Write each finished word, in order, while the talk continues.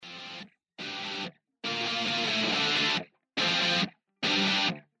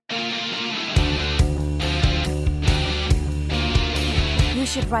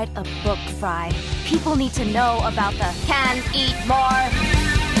should write a book, Fry. People need to know about the can eat more.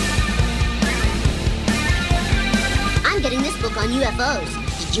 I'm getting this book on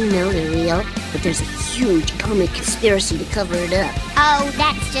UFOs. Did you know they're real? But there's a huge government conspiracy to cover it up. Oh,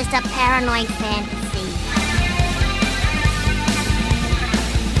 that's just a paranoid fantasy.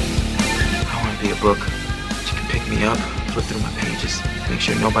 I want to be a book that you can pick me up, flip through my pages, make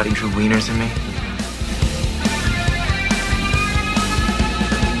sure nobody drew wieners in me.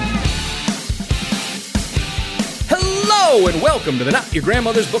 Hello and welcome to the Not Your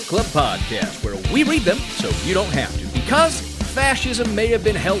Grandmother's Book Club podcast, where we read them so you don't have to, because fascism may have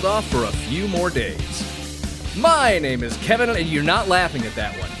been held off for a few more days. My name is Kevin, and you're not laughing at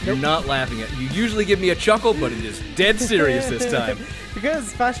that one. You're not laughing at it. You usually give me a chuckle, but it is dead serious this time.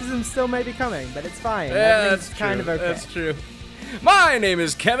 Because fascism still may be coming, but it's fine. Yeah, that's kind of okay. That's true. My name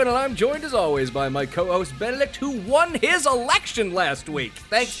is Kevin, and I'm joined as always by my co-host Benedict, who won his election last week,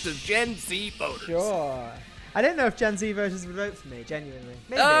 thanks to Gen Z voters. Sure. I don't know if Gen Z voters would vote for me, genuinely.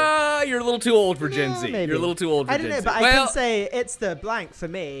 Maybe. You're a little too old for Gen Z. Maybe. You're a little too old for Gen Z. I don't know, but I can say it's the blank for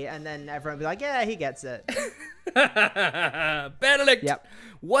me, and then everyone will be like, yeah, he gets it. Benedict, Yep.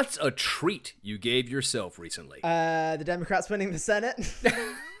 What's a treat you gave yourself recently? The Democrats winning the Senate.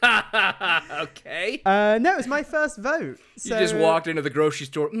 Okay. No, it was my first vote. So... You just walked into the grocery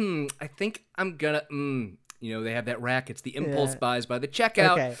store. I think I'm gonna, You know, they have that rack. It's the impulse buys by the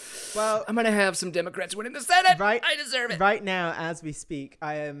checkout. Okay. Well, I'm going to have some Democrats winning the Senate. Right, I deserve it. Right now, as we speak,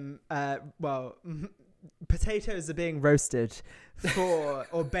 I am, potatoes are being roasted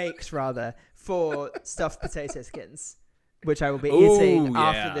or baked rather, for stuffed potato skins, which I will be eating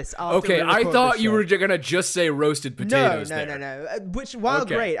after this. Okay, I thought you were going to just say roasted potatoes. No. Which, while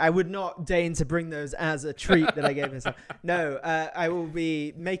great, I would not deign to bring those as a treat that I gave myself. No, I will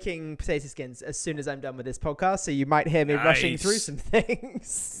be making potato skins as soon as I'm done with this podcast, so you might hear me rushing through some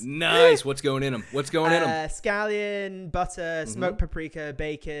things. Nice. What's going in them? Scallion, butter, smoked paprika,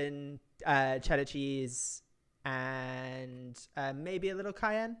 bacon, cheddar cheese, and maybe a little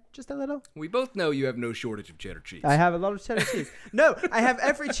cayenne, just a little. We both know you have no shortage of cheddar cheese. I have a lot of cheddar cheese. No, I have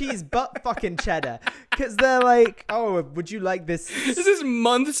every cheese but fucking cheddar, because they're like, oh, would you like this? This is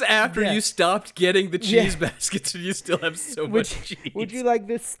months after you stopped getting the cheese baskets, and you still have so much cheese. Would you like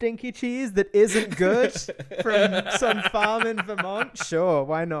this stinky cheese that isn't good from some farm in Vermont? Sure,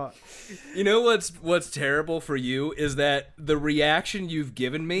 why not? You know what's terrible for you is that the reaction you've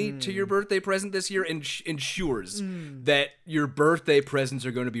given me to your birthday present this year ensures that your birthday presents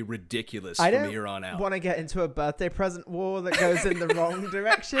are going to be ridiculous from here on out. I don't want to get into a birthday present war that goes in the wrong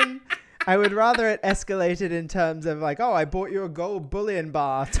direction. I would rather it escalated in terms of like, oh, I bought you a gold bullion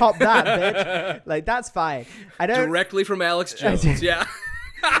bar. Top that, bitch. Like, that's fine. I don't directly from Alex Jones. Yeah.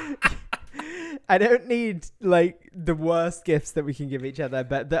 I don't need like the worst gifts that we can give each other,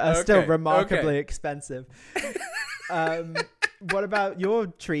 but that are still remarkably expensive. What about your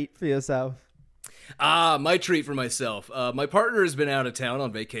treat for yourself? My treat for myself. My partner has been out of town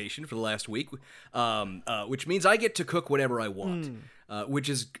on vacation for the last week, which means I get to cook whatever I want, which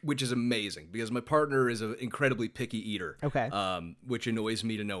is amazing because my partner is an incredibly picky eater. Okay. Which annoys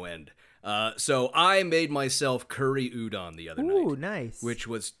me to no end. So I made myself curry udon the other night. Ooh, nice. Which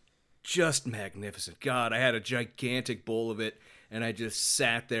was just magnificent. God, I had a gigantic bowl of it, and I just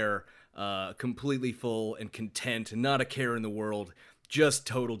sat there completely full and content and not a care in the world. Just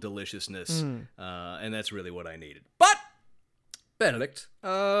total deliciousness, and that's really what I needed. But, Benedict,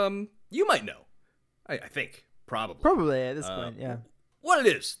 you might know, I think, probably. Probably at this point, yeah. What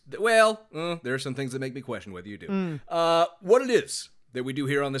it is. Well, there are some things that make me question whether you do. What it is that we do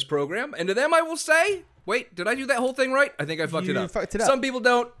here on this program, and to them I will say, wait, did I do that whole thing right? I think I fucked it up. Fucked it up. Some people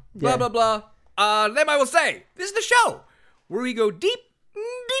don't, blah, blah, blah. Them I will say, this is the show where we go deep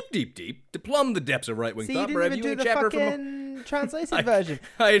to plumb the depths of right-wing thought. You didn't even do the fucking translated version.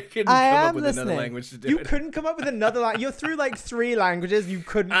 I couldn't come up with another language to do it. You couldn't come up with another language. You're through like 3 languages. You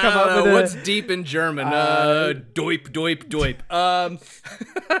couldn't come up with what's deep in German? Doip.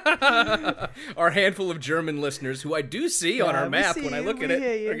 Our handful of German listeners, who I do see on our map when I look at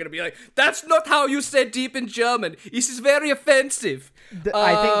it, are going to be like, that's not how you said deep in German. This is very offensive.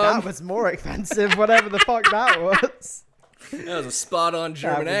 I think that was more offensive, whatever the fuck that was. That was a spot-on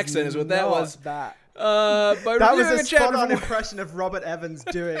German accent is what that was. That That was a spot-on impression of Robert Evans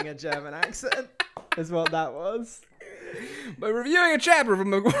doing a German accent, is what that was. By reviewing a chapter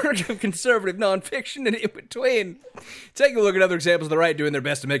from a work of conservative nonfiction and in between, take a look at other examples of the right doing their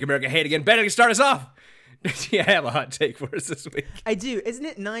best to make America hate again. Benedict, start us off. Do you have a hot take for us this week? I do. Isn't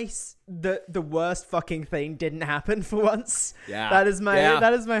it nice that the worst fucking thing didn't happen for once? Yeah. That is my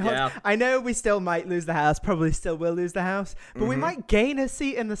hot. Yeah. I know we still might lose the House, probably still will lose the House, but we might gain a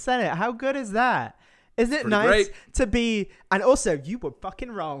seat in the Senate. How good is that? Isn't it nice great. to be? And also, you were fucking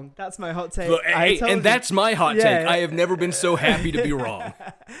wrong. That's my hot take. Look, hey, and that's my hot take. Yeah. I have never been so happy to be wrong.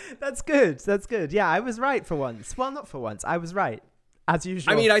 That's good. That's good. Yeah, I was right for once. Well, not for once. I was right, as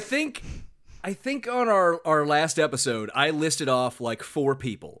usual. I mean, I think on our last episode, I listed off like 4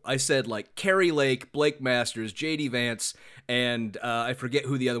 people. I said like Carrie Lake, Blake Masters, J.D. Vance, and I forget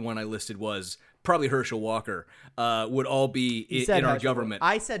who the other one I listed was. Probably Herschel Walker would all be in our government.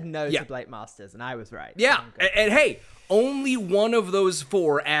 I said no to Blake Masters, and I was right. Yeah, and hey, only one of those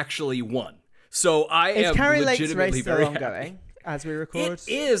 4 actually won. So I am Carrie legitimately Lake's race very still happy. ongoing as we record? It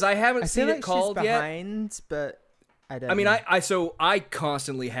is. I haven't seen feel it called she's yet. behind, but I don't. I mean, know. I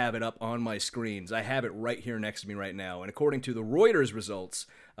constantly have it up on my screens. I have it right here next to me right now. And according to the Reuters results,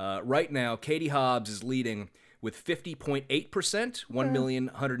 right now, Katie Hobbs is leading with 50.8%,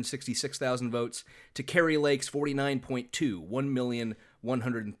 1,166,000 votes, to Carrie Lake's 49.2,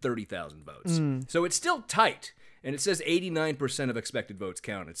 1,130,000 votes. So it's still tight. And it says 89% of expected votes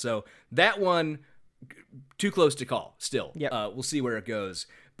counted. So that one, too close to call still. Yep. We'll see where it goes.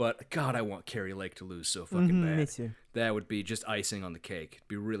 But, God, I want Carrie Lake to lose so fucking bad. Me too. That would be just icing on the cake. It'd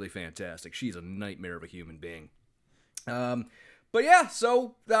be really fantastic. She's a nightmare of a human being. But yeah,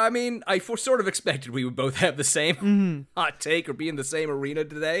 so, I mean, I sort of expected we would both have the same hot take or be in the same arena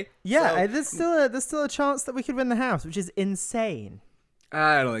today. Yeah, So, there's still a chance that we could win the House, which is insane.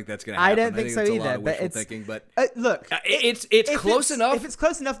 I don't think that's going to happen. I don't think so it's either. A lot of but wishful thinking, but look, it's close enough. If it's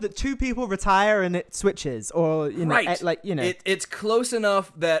close enough that 2 people retire and it switches, or you know, right. It's close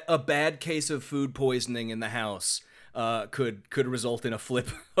enough that a bad case of food poisoning in the House could result in a flip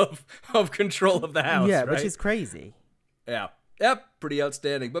of control of the House. Yeah, right? which is crazy. Yeah. Yep, pretty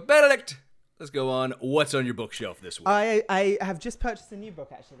outstanding. But Benedict, let's go on. What's on your bookshelf this week? I have just purchased a new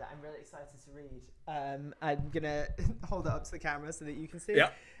book, actually, that I'm really excited to read. I'm going to hold it up to the camera so that you can see.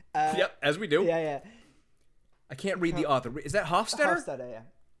 Yep. Yep, as we do. Yeah. I can't read the author. Is that Hofstadter? Hofstadter,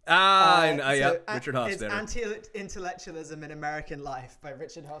 yeah. Richard Hofstadter. It's Anti-Intellectualism in American Life by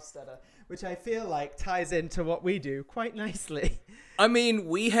Richard Hofstadter, which I feel like ties into what we do quite nicely. I mean,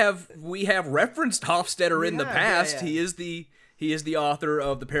 we have referenced Hofstadter in the past. Yeah. He is the author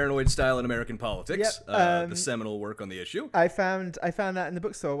of The Paranoid Style in American Politics, the seminal work on the issue. I found that in the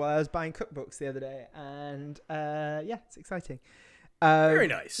bookstore while I was buying cookbooks the other day, and it's exciting. Very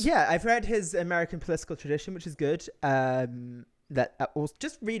nice. Yeah, I've read his American political tradition, which is good.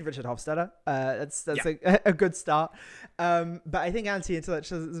 Just read Richard Hofstadter. That's a good start. But I think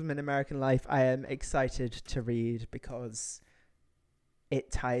Anti-Intellectualism in American Life, I am excited to read because it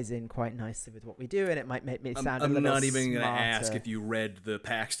ties in quite nicely with what we do, and it might make me sound a little smarter. I'm not even going to ask if you read the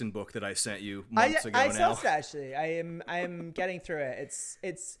Paxton book that I sent you months ago now. I started actually. I am getting through it.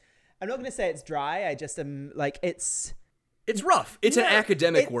 It's I'm not going to say it's dry. I just am like it's rough. It's an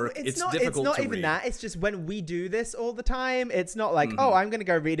academic work. It's difficult It's not to even read. that. It's just when we do this all the time, it's not like, oh, I'm going to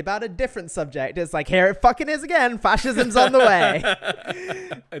go read about a different subject. It's like, here it fucking is again. Fascism's on the way.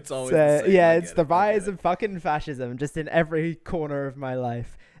 It's always the same. Yeah, it's the rise of fucking fascism just in every corner of my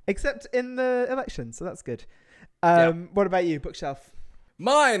life, except in the election. So that's good. What about you, bookshelf?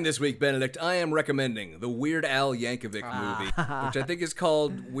 Mine this week, Benedict, I am recommending the Weird Al Yankovic movie, which I think is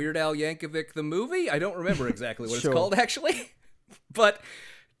called Weird Al Yankovic the Movie. I don't remember exactly what it's called, actually. But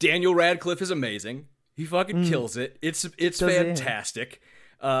Daniel Radcliffe is amazing. He fucking kills it. It's fantastic.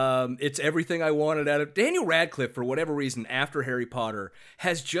 It's everything I wanted out of Daniel Radcliffe. For whatever reason, after Harry Potter,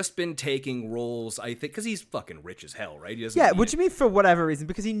 has just been taking roles, I think, because he's fucking rich as hell, right? What do you mean for whatever reason?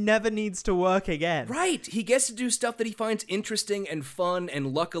 Because he never needs to work again. Right. He gets to do stuff that he finds interesting and fun,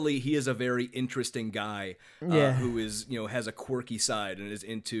 and luckily he is a very interesting guy who is, has a quirky side and is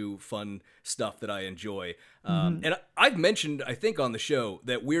into fun stuff that I enjoy. And I've mentioned, I think, on the show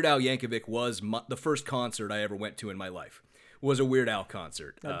that Weird Al Yankovic was the first concert I ever went to in my life. Was a Weird Al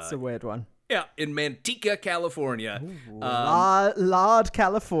concert. That's a weird one. Yeah, in Manteca, California. Lard,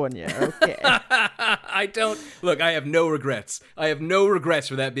 California. Okay. I have no regrets. I have no regrets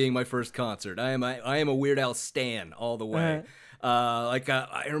for that being my first concert. I am a Weird Al stan all the way.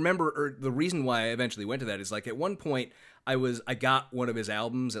 I remember the reason why I eventually went to that is like at one point I got one of his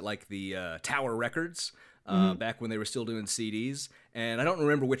albums at like the Tower Records. Back when they were still doing CDs, and I don't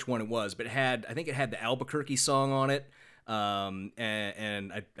remember which one it was, but I think it had the Albuquerque song on it.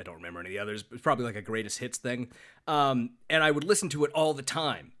 And I don't remember any of the others, but it's probably like a greatest hits thing. And I would listen to it all the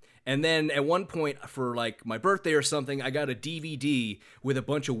time. And then at one point for like my birthday or something, I got a DVD with a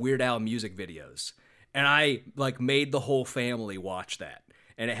bunch of Weird Al music videos. and I like made the whole family watch that.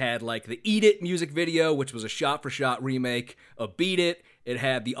 And it had like the Eat It music video, which was a shot-for-shot remake of Beat It. It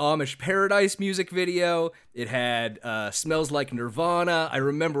had the Amish Paradise music video. It had Smells Like Nirvana. I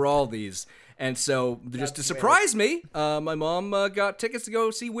remember all these. And so, just to surprise me, my mom got tickets to go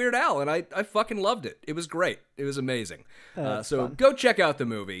see Weird Al, and I fucking loved it. It was great. It was amazing. So fun. Go check out the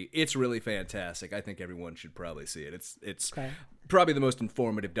movie. It's really fantastic. I think everyone should probably see it. It's probably the most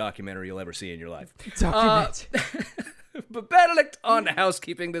informative documentary you'll ever see in your life. But Benedict, on to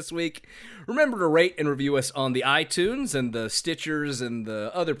housekeeping this week. Remember to rate and review us on the iTunes and the Stitchers and the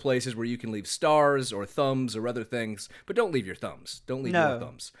other places where you can leave stars or thumbs or other things. But don't leave your thumbs. Don't leave your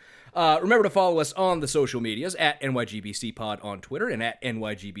thumbs. Remember to follow us on the social medias at NYGBC Pod on Twitter and at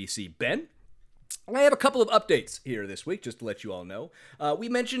NYGBC Ben. I have a couple of updates here this week, just to let you all know. We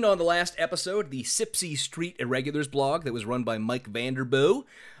mentioned on the last episode the Sipsey Street Irregulars blog that was run by Mike Vanderboe.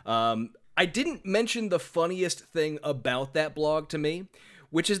 I didn't mention the funniest thing about that blog to me,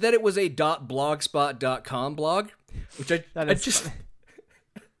 which is that it was a .blogspot.com blog, which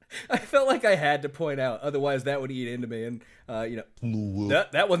I felt like I had to point out, otherwise that would eat into me, and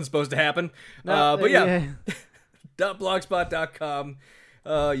that wasn't supposed to happen. But yeah. .blogspot.com.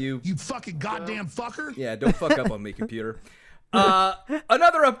 You fucking goddamn fucker. Yeah, don't fuck up on me, computer.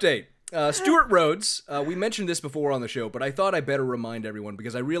 Another update. Stuart Rhodes, we mentioned this before on the show, but I thought I better remind everyone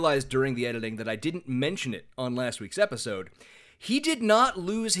because I realized during the editing that I didn't mention it on last week's episode. He did not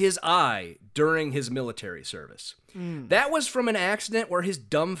lose his eye during his military service. That was from an accident where his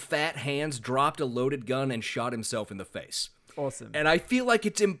dumb fat hands dropped a loaded gun and shot himself in the face. Awesome. And I feel like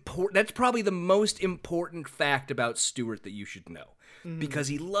it's important. That's probably the most important fact about Stuart that you should know. Because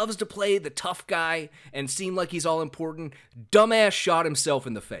he loves to play the tough guy and seem like he's all important. Dumbass shot himself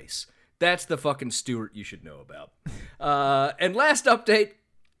in the face. That's the fucking Stuart you should know about. And last update,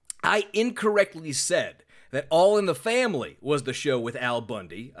 I incorrectly said that All in the Family was the show with Al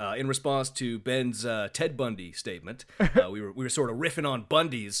Bundy in response to Ben's Ted Bundy statement. We were sort of riffing on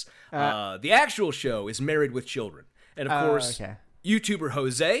Bundy's. The actual show is Married with Children. And of course, YouTuber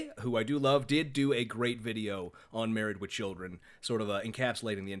Jose, who I do love, did do a great video on Married with Children, sort of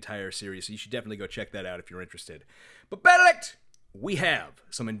encapsulating the entire series. So you should definitely go check that out if you're interested. But Benedict, we have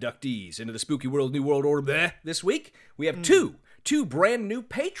some inductees into the Spooky World New World Order this week. We have two brand new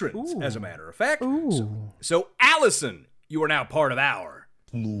patrons, as a matter of fact. So Allison, you are now part of our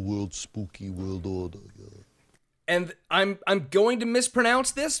New World Spooky World Order. And I'm going to mispronounce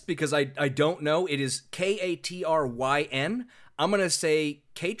this because I don't know. It is Katryn. I'm going to say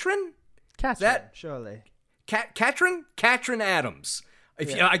Katrin? Katrin, surely. Katrin? Katrin Adams.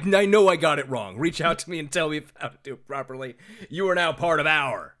 I know I got it wrong. Reach out to me and tell me how to do it properly. You are now part of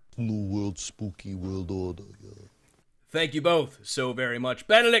our New World Spooky World Order. Thank you both so very much.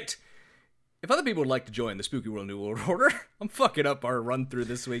 Benedict, if other people would like to join the Spooky World New World Order, I'm fucking up our run through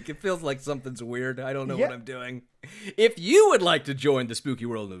this week. It feels like something's weird. I don't know what I'm doing. If you would like to join the Spooky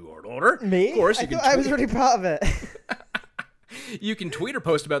World New World Order, me? Of course, I was already part of it. You can tweet or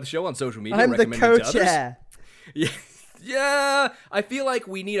post about the show on social media. I'm the co-chair. Yeah, I feel like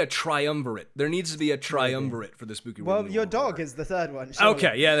we need a triumvirate. There needs to be a triumvirate for the Spooky World. Well, your dog is the third one. Surely.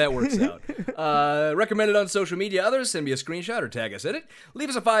 Okay, yeah, that works out. Recommend it on social media. Others, send me a screenshot or tag us in it. Leave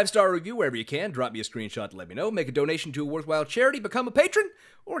us a 5-star review wherever you can. Drop me a screenshot to let me know. Make a donation to a worthwhile charity. Become a patron.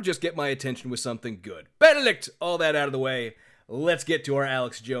 Or just get my attention with something good. Benedict, all that out of the way. Let's get to our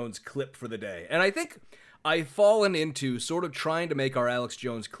Alex Jones clip for the day. And I think I've fallen into sort of trying to make our Alex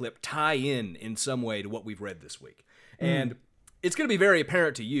Jones clip tie in some way to what we've read this week. And it's going to be very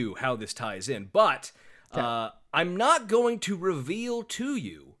apparent to you how this ties in, but I'm not going to reveal to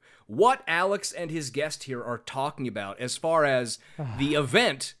you what Alex and his guest here are talking about as far as the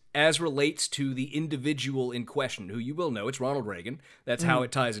event as relates to the individual in question, who you will know, it's Ronald Reagan. That's how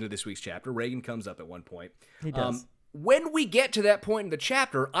it ties into this week's chapter. Reagan comes up at one point. He does. When we get to that point in the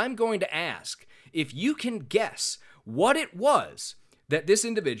chapter, I'm going to ask if you can guess what it was that this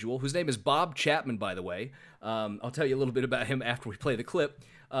individual, whose name is Bob Chapman, by the way, I'll tell you a little bit about him after we play the clip,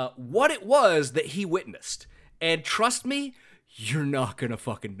 what it was that he witnessed. And trust me, you're not going to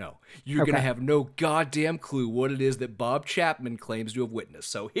fucking know. You're going to have no goddamn clue what it is that Bob Chapman claims to have witnessed.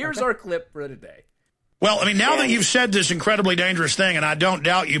 So here's our clip for today. Well, I mean, now that you've said this incredibly dangerous thing, and I don't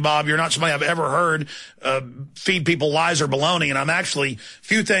doubt you, Bob, you're not somebody I've ever heard feed people lies or baloney, and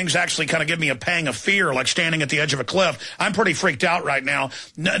few things actually kind of give me a pang of fear, like standing at the edge of a cliff. I'm pretty freaked out right now,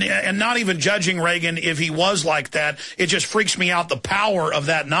 and not even judging Reagan if he was like that. It just freaks me out, the power of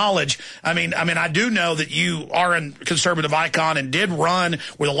that knowledge. I mean, I do know that you are a conservative icon and did run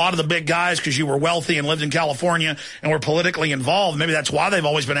with a lot of the big guys because you were wealthy and lived in California and were politically involved. Maybe that's why they've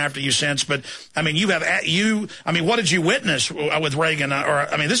always been after you since, but, I mean, what did you witness with Reagan?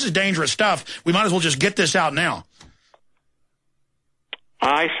 This is dangerous stuff. We might as well just get this out now.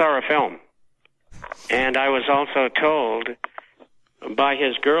 I saw a film, and I was also told by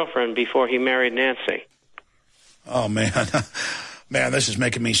his girlfriend before he married Nancy. Oh, man. Man, this is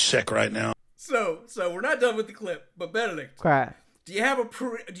making me sick right now. So we're not done with the clip, but Benedict, Quiet. do you have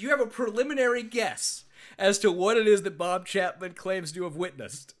a preliminary guess as to what it is that Bob Chapman claims to have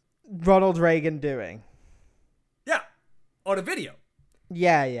witnessed? Ronald Reagan doing. Yeah, on a video.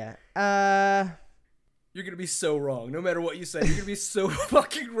 Yeah. You're going to be so wrong. No matter what you say, you're going to be so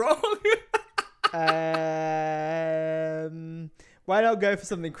fucking wrong. Why not go for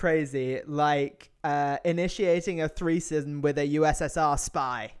something crazy, like initiating a threesome with a USSR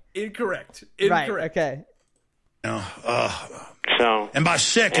spy? Incorrect. Right, okay. No, and by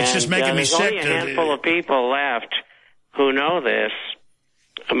sick, it's just making me sick. There's only a handful of people left who know this.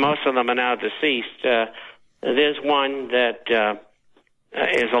 Most of them are now deceased. There's one that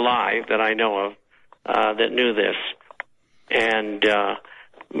is alive that I know of that knew this,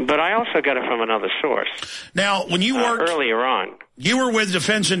 but I also got it from another source. Now, when you worked earlier on, you were with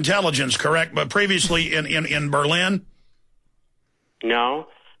Defense Intelligence, correct? But previously in Berlin. No,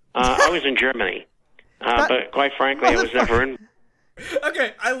 I was in Germany, but quite frankly, I was never in.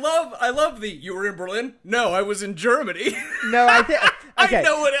 Okay, I love you were in Berlin? No, I was in Germany. No, I think... Okay.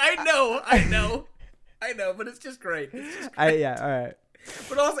 I know, but it's just great. Yeah, all right.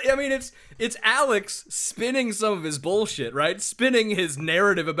 But also, I mean, it's Alex spinning some of his bullshit, right? Spinning his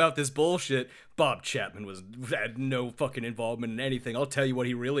narrative about this bullshit. Bob Chapman had no fucking involvement in anything. I'll tell you what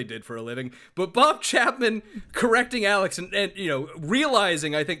he really did for a living. But Bob Chapman correcting Alex and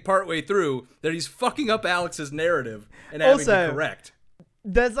realizing, I think, partway through that he's fucking up Alex's narrative and having to correct.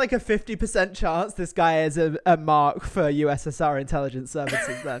 There's like a 50% chance this guy is a mark for USSR intelligence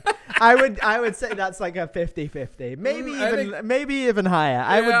services then. I would say that's like a 50-50. Maybe even higher. Yeah.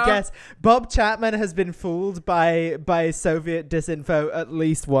 I would guess Bob Chapman has been fooled by Soviet disinfo at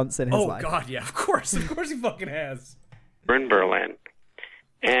least once in his life. Oh god, yeah, of course he fucking has. In Berlin.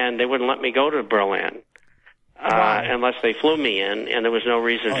 And they wouldn't let me go to Berlin. Unless they flew me in, and there was no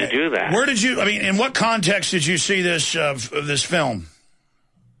reason to do that. Where did you, in what context did you see this film?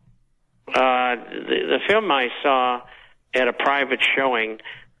 The film I saw at a private showing,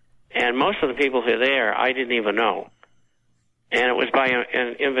 and most of the people who were there, I didn't even know. And it was by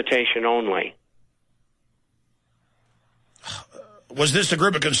an invitation only. Was this a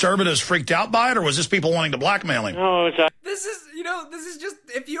group of conservatives freaked out by it, or was this people wanting to blackmail him? No, this is just,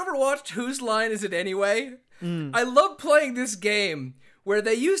 if you ever watched Whose Line Is It Anyway? I love playing this game where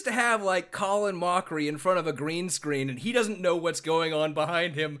they used to have, like, Colin Mockery in front of a green screen, and he doesn't know what's going on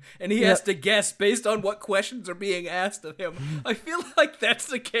behind him, and he has to guess based on what questions are being asked of him. I feel like that's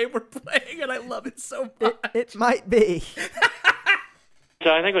the game we're playing, and I love it so much. It might be. So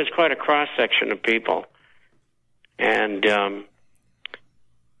I think it was quite a cross-section of people. And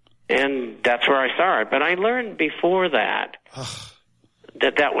that's where I saw it. But I learned before that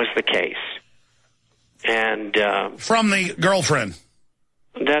that was the case. And from the girlfriend.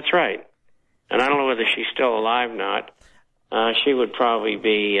 That's right. And I don't know whether she's still alive or not. She would probably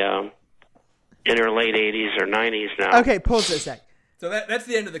be in her late 80s or 90s now. Okay, pause it a sec. So that's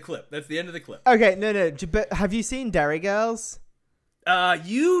the end of the clip. Okay, no. But have you seen Derry Girls?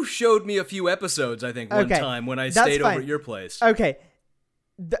 You showed me a few episodes, I think, one time when I stayed over at your place. Okay.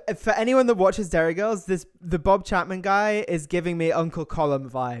 For anyone that watches Derry Girls, the Bob Chapman guy is giving me Uncle Colum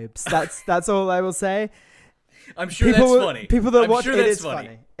vibes. That's all I will say. I'm sure that's funny. People that watch it is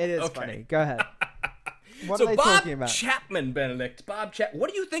funny. It is funny. Go ahead. What are they talking about? Bob Chapman, Benedict.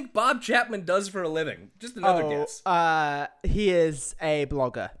 What do you think Bob Chapman does for a living? Just another guess. He is a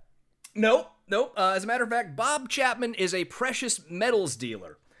blogger. Nope. As a matter of fact, Bob Chapman is a precious metals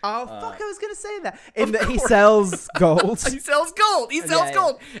dealer. Oh, fuck, I was going to say that. In that he sells gold. He sells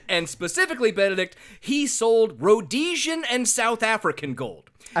gold. And specifically, Benedict, he sold Rhodesian and South African gold.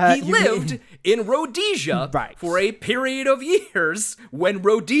 He lived in Rhodesia for a period of years when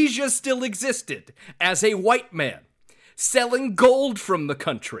Rhodesia still existed as a white man, selling gold from the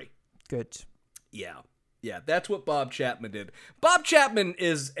country. Good. Yeah. Yeah, that's what Bob Chapman did. Bob Chapman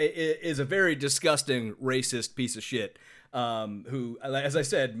is a very disgusting racist piece of shit. Who, as I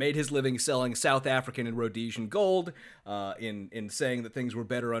said, made his living selling South African and Rhodesian gold, in saying that things were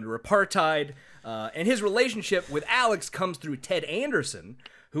better under apartheid. And his relationship with Alex comes through Ted Anderson,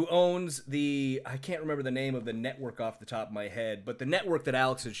 who owns I can't remember the name of the network off the top of my head, but the network that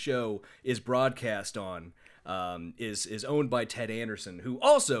Alex's show is broadcast on is owned by Ted Anderson, who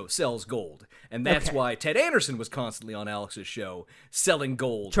also sells gold. And that's why Ted Anderson was constantly on Alex's show selling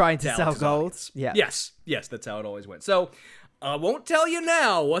gold. Trying to sell gold? Audience. Yeah. Yes, that's how it always went. So I won't tell you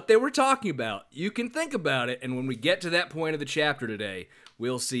now what they were talking about. You can think about it, and when we get to that point of the chapter today,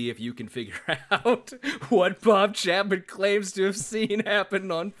 we'll see if you can figure out what Bob Chapman claims to have seen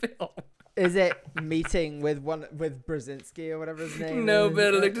happen on film. Is it meeting with Brzezinski or whatever his name No, is?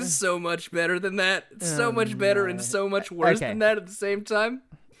 Benedict is so much better than that. So much better and so much worse than that at the same time.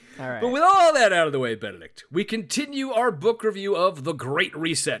 All right. But with all that out of the way, Benedict, we continue our book review of The Great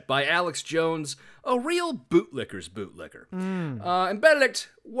Reset by Alex Jones, a real bootlicker's bootlicker. And Benedict,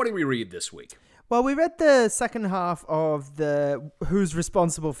 what did we read this week? Well, we read the second half of the Who's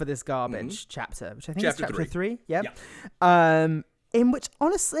Responsible for This Garbage chapter, which I think is chapter 3. Yep. Yeah. In which,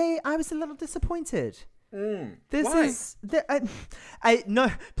 honestly, I was a little disappointed. This Why? is...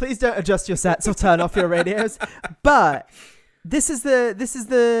 no, please don't adjust your sets or turn off your radios. But this is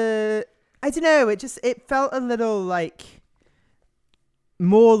the... I don't know, it felt a little like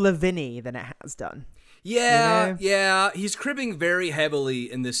more Lavigne than it has done. Yeah, You know? yeah. He's cribbing very heavily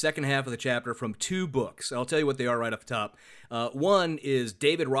in the second half of the chapter from two books. I'll tell you what they are right off the top. One is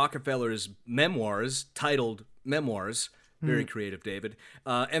David Rockefeller's memoirs, titled Memoirs. Very creative, David.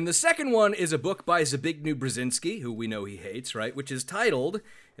 And the second one is a book by Zbigniew Brzezinski, who we know he hates, right? Which is titled,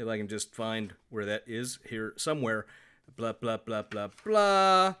 if I can just find where that is here somewhere, blah, blah, blah, blah,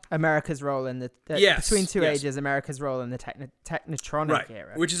 blah. America's role in the... Between two ages, America's role in the Technotronic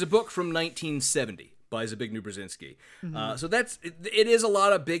era. Which is a book from 1970 by Zbigniew Brzezinski. So it is a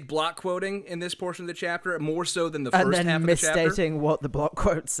lot of big block quoting in this portion of the chapter, more so than the first half of the chapter. And then misstating what the block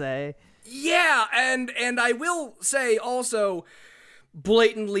quotes say. Yeah, and I will say also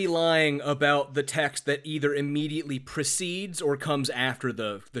blatantly lying about the text that either immediately precedes or comes after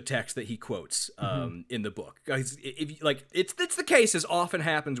the text that he quotes in the book. Guys, it's the case, as often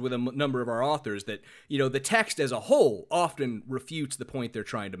happens with a number of our authors, that the text as a whole often refutes the point they're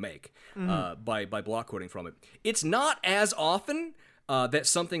trying to make by block quoting from it. It's not as often that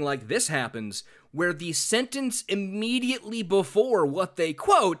something like this happens, where the sentence immediately before what they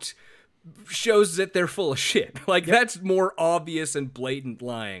quote shows that they're full of shit. That's more obvious and blatant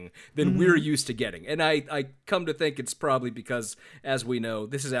lying than we're used to getting. And I come to think it's probably because, as we know,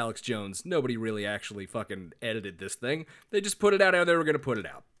 this is Alex Jones. Nobody really actually fucking edited this thing. They just put it out how they were going to put it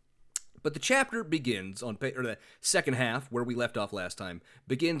out. But the chapter begins on or the second half, where we left off last time,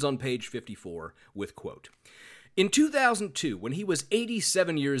 begins on page 54 with, quote, "In 2002, when he was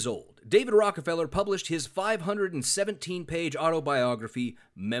 87 years old, David Rockefeller published his 517-page autobiography,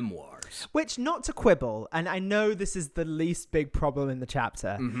 Memoirs." Which, not to quibble, and I know this is the least big problem in the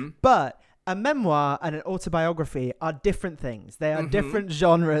chapter, but a memoir and an autobiography are different things. They are different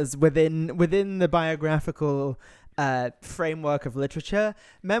genres within the biographical framework of literature.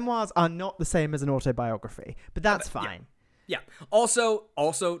 Memoirs are not the same as an autobiography, but that's fine. Yeah. Also,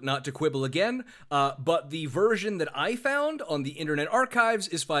 not to quibble again, but the version that I found on the Internet Archives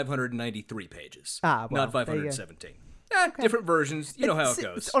is 593 pages, not 517. Different versions. You know how it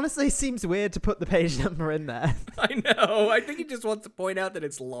goes. It honestly seems weird to put the page number in there. I know. I think he just wants to point out that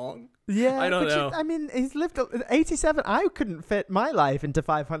it's long. Yeah. I don't know. I mean, he's lived 87. I couldn't fit my life into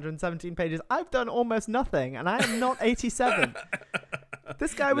 517 pages. I've done almost nothing, and I am not 87.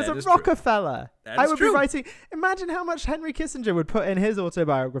 This guy was a Rockefeller. I would be writing... Imagine how much Henry Kissinger would put in his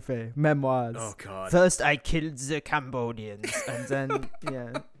autobiography. Memoirs. Oh, God. First, I killed the Cambodians. And then,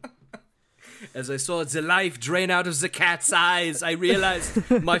 yeah... As I saw the life drain out of the cat's eyes, I realized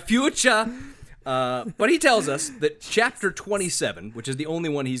my future. But he tells us that chapter 27, which is the only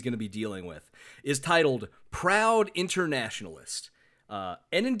one he's going to be dealing with, is titled Proud Internationalist.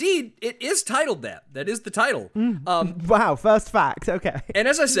 And indeed, it is titled that. That is the title. Wow, first fact. Okay. And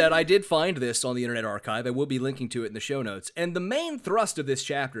as I said, I did find this on the Internet Archive. I will be linking to it in the show notes. And the main thrust of this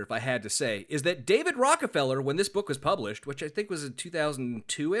chapter, if I had to say, is that David Rockefeller, when this book was published, which I think was in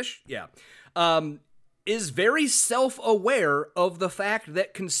 2002-ish, is very self-aware of the fact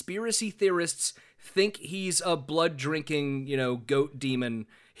that conspiracy theorists think he's a blood-drinking, goat demon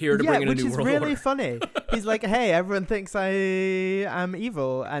here to bring in a new world order. Which is really funny. He's like, hey, everyone thinks I am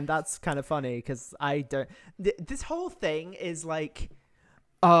evil, and that's kind of funny, because I don't... This whole thing is like...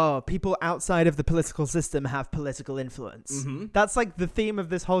 oh, people outside of the political system have political influence. Mm-hmm. That's like the theme of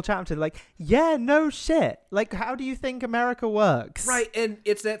this whole chapter. Like, yeah, no shit. Like, how do you think America works? Right, and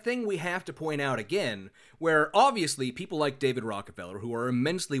it's that thing we have to point out again, where obviously people like David Rockefeller, who are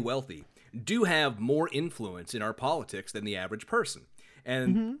immensely wealthy, do have more influence in our politics than the average person.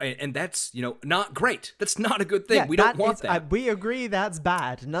 And that's, not great. That's not a good thing. Yeah, we don't want that. We agree that's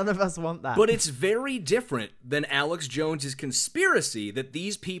bad. None of us want that. But it's very different than Alex Jones's conspiracy that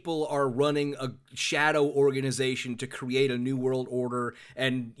these people are running a shadow organization to create a new world order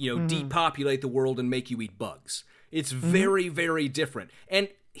and, depopulate the world and make you eat bugs. It's very, very different. And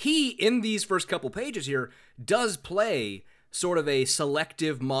he, in these first couple pages here, does play sort of a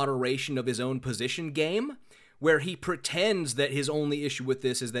selective moderation of his own position game, where he pretends that his only issue with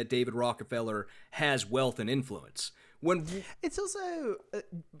this is that David Rockefeller has wealth and influence. When it's also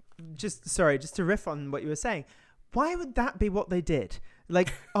just to riff on what you were saying, why would that be what they did?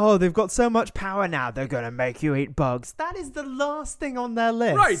 Like, oh, they've got so much power now, they're gonna make you eat bugs. That is the last thing on their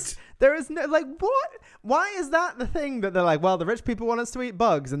list. Right. There is no, like, what? Why is that the thing that they're like, well, the rich people want us to eat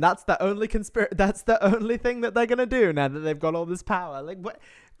bugs, and that's the only that's the only thing that they're gonna do now that they've got all this power? Like, what?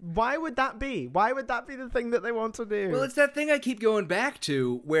 Why would that be? Why would that be the thing that they want to do? Well, it's that thing I keep going back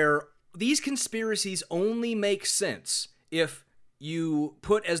to, where these conspiracies only make sense if you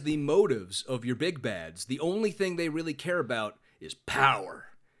put as the motives of your big bads, the only thing they really care about is power.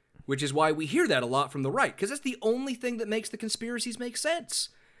 Which is why we hear that a lot from the right, because that's the only thing that makes the conspiracies make sense.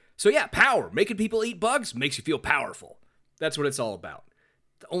 So yeah, power. Making people eat bugs makes you feel powerful. That's what it's all about.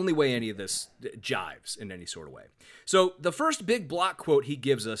 The only way any of this jives in any sort of way. So the first big block quote he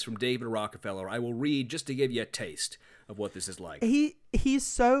gives us from David Rockefeller, I will read just to give you a taste of what this is like. He's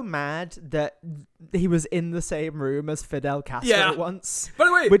so mad that he was in the same room as Fidel Castro once. By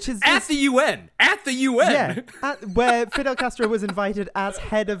the way, which is at the UN. At the UN. Yeah, where Fidel Castro was invited as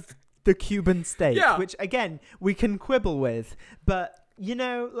head of the Cuban state, which, again, we can quibble with. But,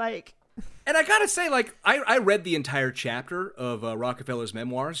 And I gotta say, I read the entire chapter of Rockefeller's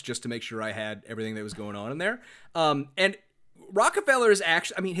memoirs just to make sure I had everything that was going on in there. And Rockefeller is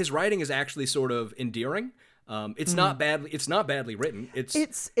actually, his writing is actually sort of endearing. It's not badly written.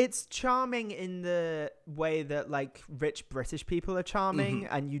 It's charming in the way that rich British people are charming,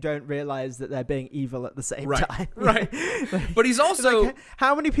 and you don't realize that they're being evil at the same time. Right. But he's also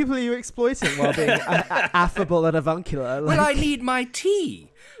how many people are you exploiting while being affable and avuncular? Well, I need my tea.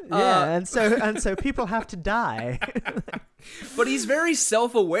 Yeah, and so people have to die. But he's very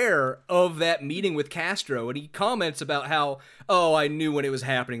self-aware of that meeting with Castro, and he comments about how, I knew when it was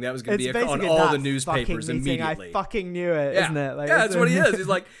happening that was going to be on all the newspapers immediately. I fucking knew it, isn't it? That's what he is. He's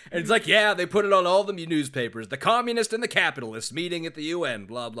like, they put it on all the newspapers. The communist and the capitalist meeting at the UN,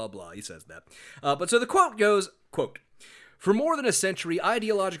 blah, blah, blah. He says that. But so the quote goes, quote, "For more than a century,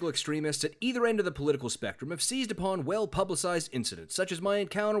 ideological extremists at either end of the political spectrum have seized upon well-publicized incidents, such as my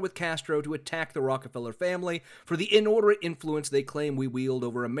encounter with Castro, to attack the Rockefeller family for the inordinate influence they claim we wield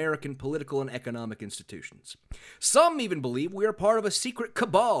over American political and economic institutions. Some even believe we are part of a secret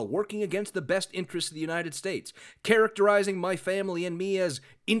cabal working against the best interests of the United States, characterizing my family and me as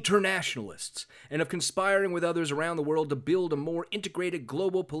internationalists, and of conspiring with others around the world to build a more integrated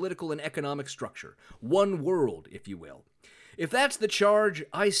global political and economic structure. One world, if you will. If that's the charge,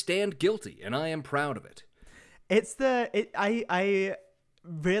 I stand guilty, and I am proud of it." I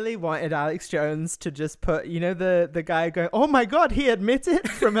really wanted Alex Jones to just put, the guy going, "Oh my God, he admitted,"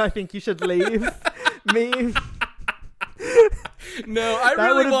 from "I Think You Should Leave" meme. No, I that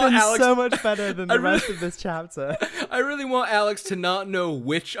really would have want been Alex so much better than the rest of this chapter. I really want Alex to not know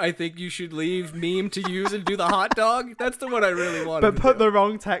which "I Think You Should Leave" meme to use and do the hot dog. That's the one I really want. But put the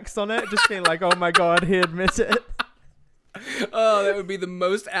wrong text on it, just being like, "Oh my God, he admitted." Oh, that would be the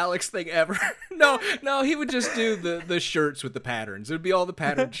most Alex thing ever. No, he would just do the shirts with the patterns. It would be all the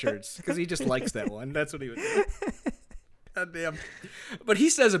patterned shirts because he just likes that one. That's what he would do. God damn. But he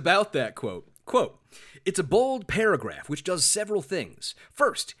says about that quote, "It's a bold paragraph which does several things.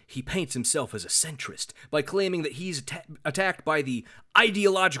 First, he paints himself as a centrist by claiming that he's attacked by the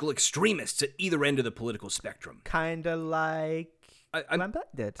ideological extremists at either end of the political spectrum." Kind of like Lambert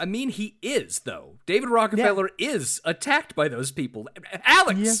did. He is, though. David Rockefeller is attacked by those people.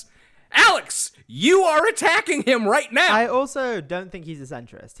 Alex, you are attacking him right now. I also don't think he's a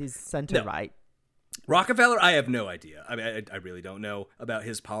centrist. He's center-right. Rockefeller, I have no idea. I mean, I really don't know about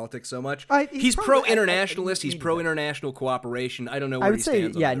his politics so much. He's probably, pro-internationalist. He's pro-international cooperation. I don't know where he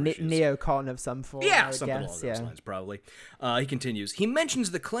stands on other issues. Neocon of some form. Yeah, something along those lines, probably. He continues. He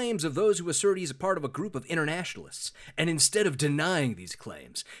mentions the claims of those who assert he's a part of a group of internationalists, and instead of denying these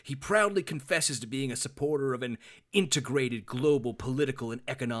claims, he proudly confesses to being a supporter of an integrated global political and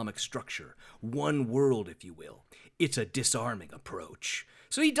economic structure. One world, if you will. It's a disarming approach.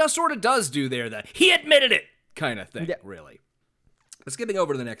 So he does do there that he admitted it kind of thing, really. But skipping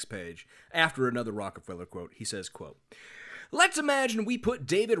over to the next page, after another Rockefeller quote, he says, quote, "Let's imagine we put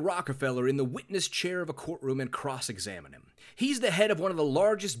David Rockefeller in the witness chair of a courtroom and cross-examine him. He's the head of one of the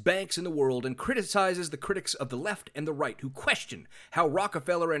largest banks in the world and criticizes the critics of the left and the right who question how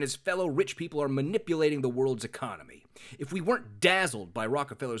Rockefeller and his fellow rich people are manipulating the world's economy. If we weren't dazzled by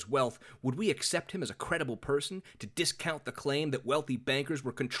Rockefeller's wealth, would we accept him as a credible person to discount the claim that wealthy bankers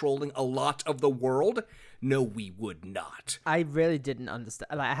were controlling a lot of the world? No, we would not." I really didn't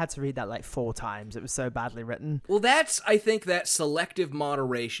understand. Like, I had to read that 4 times. It was so badly written. Well, that's, I think, that selective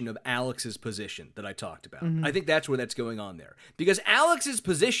moderation of Alex's position that I talked about. Mm-hmm. I think that's where that's going on there. Because Alex's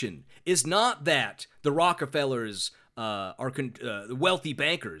position is not that the Rockefellers, the wealthy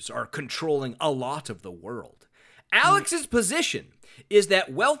bankers, are controlling a lot of the world. Alex's position is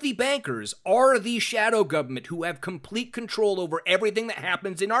that wealthy bankers are the shadow government who have complete control over everything that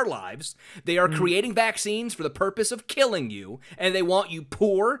happens in our lives. They are creating vaccines for the purpose of killing you, and they want you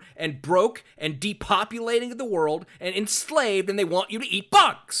poor and broke and depopulating the world and enslaved, and they want you to eat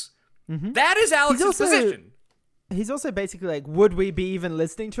bugs. Mm-hmm. That is Alex's position. He's also basically like, would we be even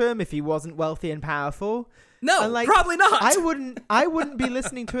listening to him if he wasn't wealthy and powerful? No, probably not. I wouldn't be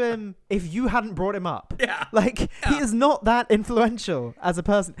listening to him if you hadn't brought him up. Yeah. He is not that influential as a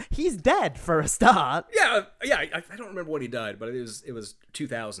person. He's dead for a start. Yeah. I don't remember when he died, but it was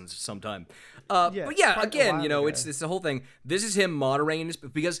 2000s sometime. But yeah, again, it's the whole thing. This is him moderating this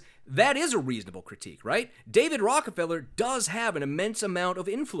because that is a reasonable critique, right? David Rockefeller does have an immense amount of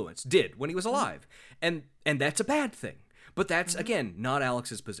influence, did when he was alive. And that's a bad thing. But that's, again, not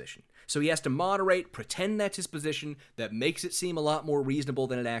Alex's position. So he has to moderate, pretend that's his position. That makes it seem a lot more reasonable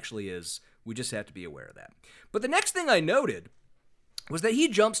than it actually is. We just have to be aware of that. But the next thing I noted was that he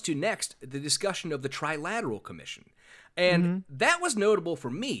jumps to next the discussion of the Trilateral Commission. And that was notable for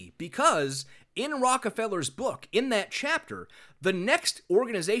me because in Rockefeller's book, in that chapter, the next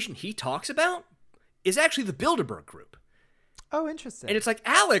organization he talks about is actually the Bilderberg Group. Oh, interesting. And it's like,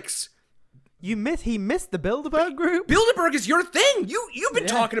 Alex... He missed the Bilderberg Group? Bilderberg is your thing. You've been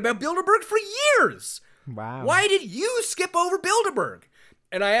talking about Bilderberg for years. Wow. Why did you skip over Bilderberg?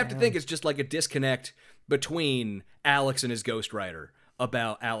 And I have to think it's just like a disconnect between Alex and his ghostwriter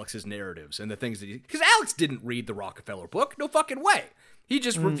about Alex's narratives and the things that because Alex didn't read the Rockefeller book. No fucking way. He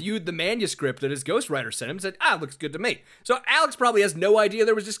just reviewed the manuscript that his ghostwriter sent him and said, it looks good to me. So Alex probably has no idea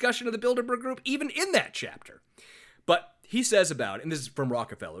there was discussion of the Bilderberg Group even in that chapter. But he says about it, and this is from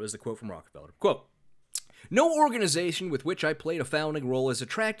Rockefeller, this is the quote from Rockefeller, quote, "No organization with which I played a founding role has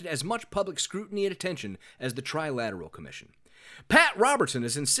attracted as much public scrutiny and attention as the Trilateral Commission. Pat Robertson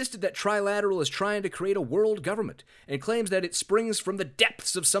has insisted that Trilateral is trying to create a world government and claims that it springs from the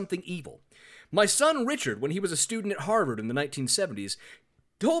depths of something evil. My son Richard, when he was a student at Harvard in the 1970s,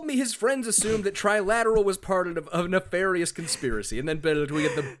 told me his friends assumed that Trilateral was part of a nefarious conspiracy." And then we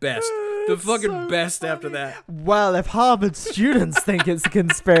get the best. The fucking so best funny. After that. Well, if Harvard students think it's a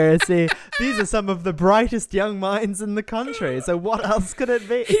conspiracy, these are some of the brightest young minds in the country. So what else could it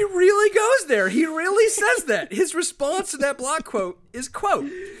be? He really goes there. He really says that. His response to that blog quote is, quote,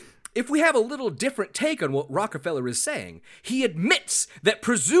 "If we have a little different take on what Rockefeller is saying, he admits that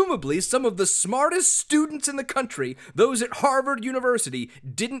presumably some of the smartest students in the country, those at Harvard University,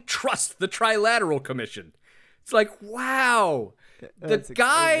 didn't trust the Trilateral Commission." It's like, wow. The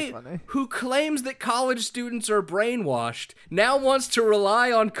guy who claims that college students are brainwashed now wants to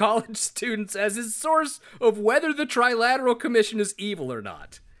rely on college students as his source of whether the Trilateral Commission is evil or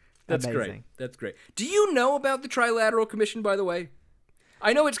not. That's amazing. Great. That's great. Do you know about the Trilateral Commission, by the way?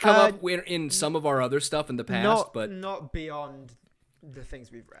 I know it's come up in some of our other stuff in the past, but not beyond the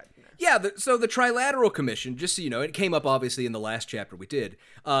things we've read. No. Yeah, so the Trilateral Commission, just so you know, it came up obviously in the last chapter we did.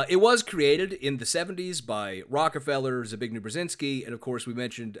 It was created in the 70s by Rockefeller, Zbigniew Brzezinski, and of course we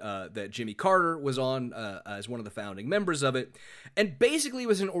mentioned that Jimmy Carter was on as one of the founding members of it. And basically it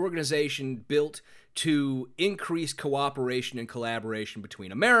was an organization built to increase cooperation and collaboration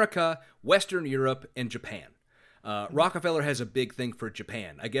between America, Western Europe, and Japan. Rockefeller has a big thing for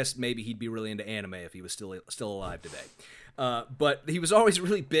Japan. I guess maybe he'd be really into anime if he was still alive today. But he was always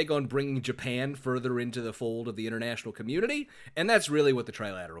really big on bringing Japan further into the fold of the international community, and that's really what the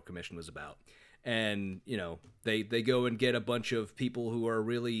Trilateral Commission was about. and they go and get a bunch of people who are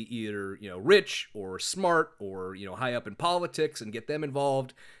really either rich or smart or high up in politics and get them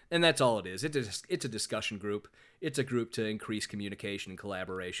involved, and that's all it is. It's a discussion group. It's a group to increase communication and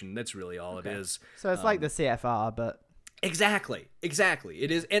collaboration. That's really all it is. So it's like the CFR, but exactly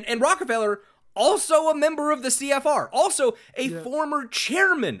it is. And Rockefeller, also a member of the CFR, also a former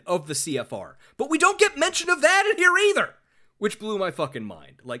chairman of the CFR, but we don't get mention of that in here either, which blew my fucking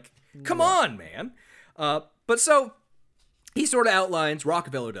mind. Like, come on, man. But so he sort of outlines,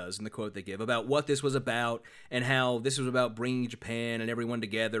 Rockefeller does, in the quote they give, about what this was about and how this was about bringing Japan and everyone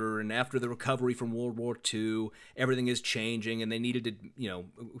together. And after the recovery from World War II, everything is changing and they needed to,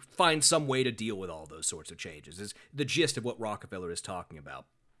 find some way to deal with all those sorts of changes, is the gist of what Rockefeller is talking about.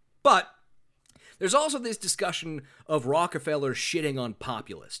 But there's also this discussion of Rockefeller shitting on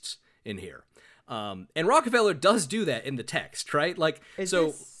populists in here. And Rockefeller does do that in the text, right? Like,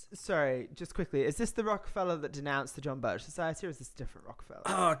 sorry, just quickly, is this the Rockefeller that denounced the John Birch Society, or is this a different Rockefeller?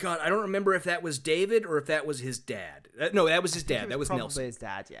 Oh, God, I don't remember if that was David or if that was his dad. No, that was his dad. That was Nelson. Probably his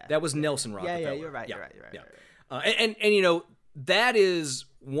dad, yeah. That was Nelson Rockefeller. Yeah, you're right. And that is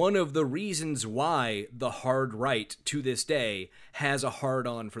one of the reasons why the hard right to this day has a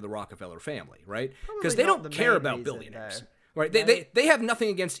hard-on for the Rockefeller family, right? Because they don't care about billionaires. Right? They have nothing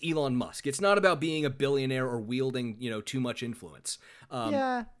against Elon Musk. It's not about being a billionaire or wielding, too much influence.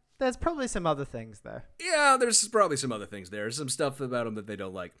 There's probably some other things there. Yeah, there's probably some other things there. Some stuff about him that they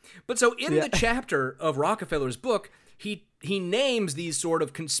don't like. But so in the chapter of Rockefeller's book, he names these sort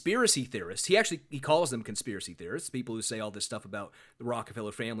of conspiracy theorists. He calls them conspiracy theorists, people who say all this stuff about the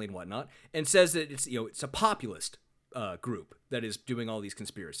Rockefeller family and whatnot, and says that it's a populist group that is doing all these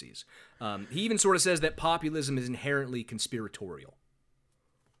conspiracies. He even sort of says that populism is inherently conspiratorial.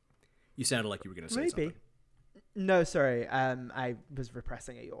 You sounded like you were going to say something. No, sorry. I was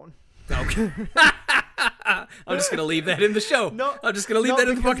repressing a yawn. Okay. I'm just going to leave that in the show. I'm just going to leave that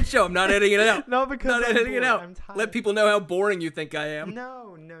in the fucking show. I'm not editing it out. Not because I'm editing it out. I'm tired. Let people know how boring you think I am.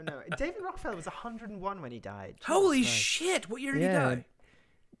 No. David Rockefeller was 101 when he died. Holy shit. What year did he die?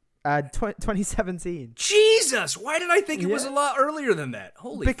 2017. Jesus! Why did I think it was a lot earlier than that?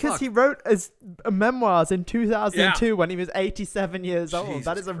 Holy fuck. Because he wrote his memoirs in 2002 when he was 87 years old. Jesus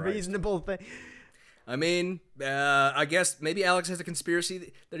that is a Christ. Reasonable thing. I mean, I guess maybe Alex has a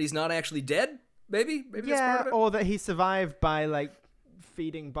conspiracy that he's not actually dead. Maybe that's part of it. Or that he survived by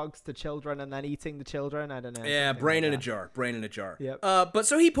feeding bugs to children and then eating the children. I don't know. Yeah, brain in a jar. Yep. But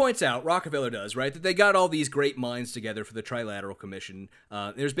so he points out, Rockefeller does, right, that they got all these great minds together for the Trilateral Commission.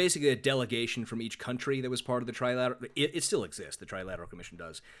 There's basically a delegation from each country that was part of the Trilateral. It still exists, the Trilateral Commission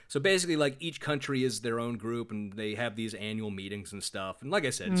does. So basically, each country is their own group, and they have these annual meetings and stuff. And like I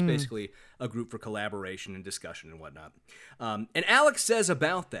said, it's basically a group for collaboration and discussion and whatnot. And Alex says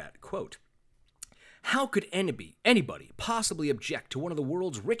about that, quote, "How could anybody possibly object to one of the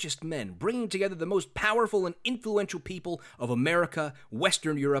world's richest men bringing together the most powerful and influential people of America,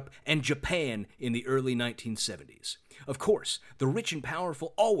 Western Europe, and Japan in the early 1970s? Of course, the rich and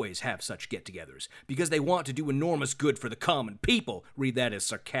powerful always have such get-togethers because they want to do enormous good for the common people." Read that as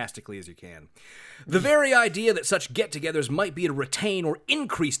sarcastically as you can. "The very idea that such get-togethers might be to retain or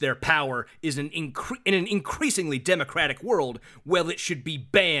increase their power is in an increasingly democratic world, well, it should be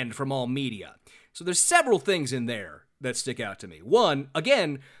banned from all media." So there's several things in there that stick out to me. One,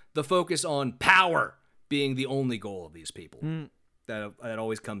 again, the focus on power being the only goal of these people. That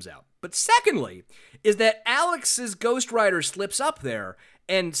always comes out. But secondly, is that Alex's ghostwriter slips up there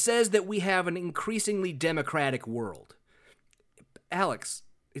and says that we have an increasingly democratic world. Alex,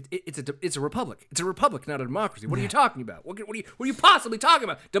 it's a republic. It's a republic, not a democracy. What are you talking about? What are you possibly talking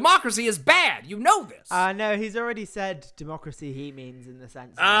about? Democracy is bad. You know this. No, he's already said democracy he means in the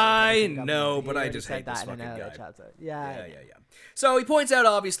sense. I know, but I just hate this fucking guy. Yeah. So he points out,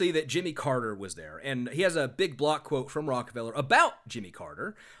 obviously, that Jimmy Carter was there, and he has a big block quote from Rockefeller about Jimmy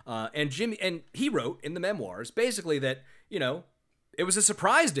Carter, and he wrote in the memoirs basically that it was a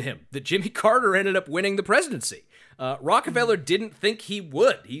surprise to him that Jimmy Carter ended up winning the presidency. Rockefeller didn't think he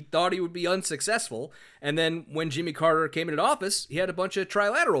would. He thought he would be unsuccessful. And then when Jimmy Carter came into office, he had a bunch of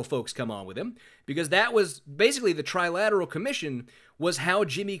trilateral folks come on with him, because that was basically the Trilateral Commission was how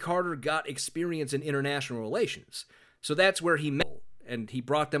Jimmy Carter got experience in international relations. So that's where he met, and he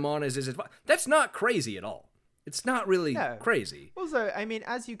brought them on as his advisor. That's not crazy at all. It's not really crazy. Also, I mean,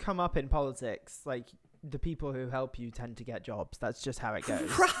 as you come up in politics, the people who help you tend to get jobs. That's just how it goes.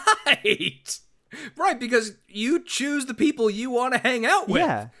 Right, because you choose the people you want to hang out with.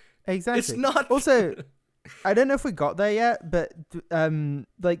 Yeah, exactly. It's not... Also, I don't know if we got there yet, but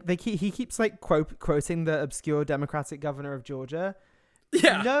he keeps quoting the obscure Democratic governor of Georgia.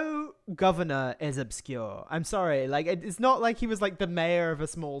 Yeah. No governor is obscure. I'm sorry. Like, it's not like he was like the mayor of a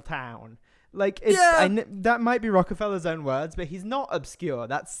small town. Like, that might be Rockefeller's own words, but he's not obscure.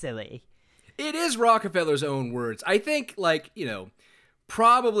 That's silly. It is Rockefeller's own words. I think, like,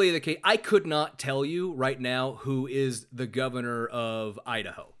 probably the case. I could not tell you right now who is the governor of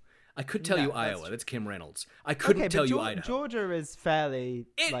Idaho. I could tell you Iowa. That's Kim Reynolds. I couldn't tell you Idaho. Georgia is fairly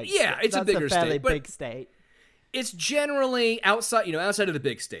it's a bigger state. Big state. It's generally outside of the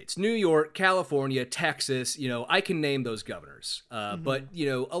big states. New York, California, Texas, I can name those governors. But,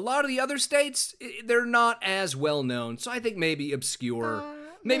 a lot of the other states, they're not as well known. So I think maybe obscure.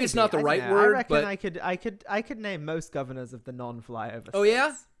 Maybe it's not the right word, I reckon but I could name most governors of the non-flyover states. Oh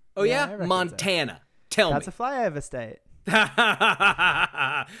yeah? Oh yeah? So. Montana. Tell me. That's a flyover state.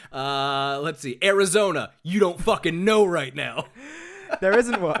 Let's see. Arizona. You don't fucking know right now. There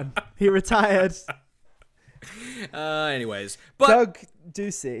isn't one. He retired. Anyways, but Doug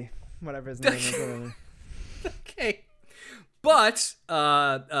Ducey, whatever his name is. Okay. But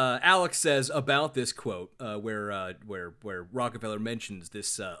Alex says about this quote, where Rockefeller mentions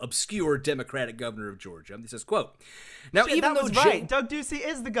this obscure Democratic governor of Georgia. He says, "quote Now, Shit, even that though was right, Doug Ducey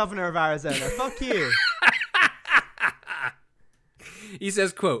is the governor of Arizona. Fuck you." He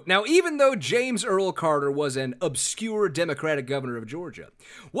says, quote, "Now, even though James Earl Carter was an obscure Democratic governor of Georgia,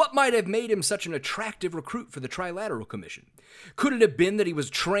 what might have made him such an attractive recruit for the Trilateral Commission? Could it have been that he was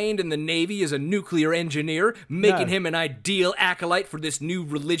trained in the Navy as a nuclear engineer, making him an ideal acolyte for this new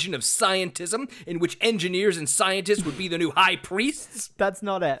religion of scientism, in which engineers and scientists would be the new high priests?" That's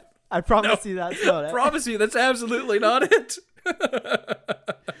not it. I promise you that's not it. I promise you that's absolutely not it.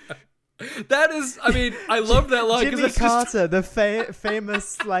 That is, I love that line. Jimmy Carter, the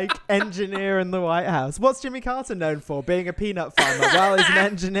famous, engineer in the White House. What's Jimmy Carter known for? Being a peanut farmer. Well, he's an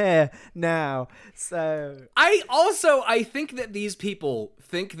engineer now. So I think that these people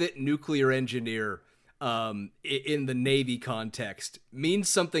think that nuclear engineer in the Navy context means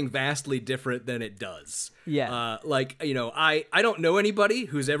something vastly different than it does. Yeah. I don't know anybody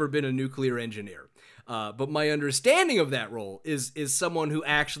who's ever been a nuclear engineer. But my understanding of that role is someone who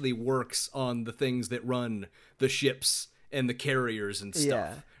actually works on the things that run the ships and the carriers and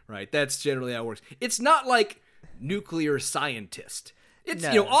stuff, right? That's generally how it works. It's not like nuclear scientist. It's,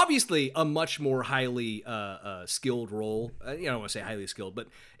 obviously a much more highly skilled role. I don't want to say highly skilled, but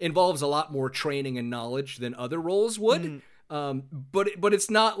involves a lot more training and knowledge than other roles would. But it's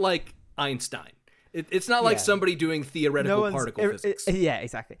not like Einstein. It's not like somebody doing theoretical particle physics. Yeah,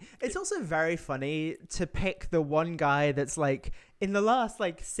 exactly. It's also very funny to pick the one guy that's in the last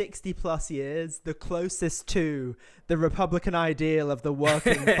 60 plus years, the closest to the Republican ideal of the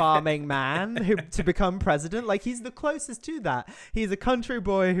working farming man to become president. He's the closest to that. He's a country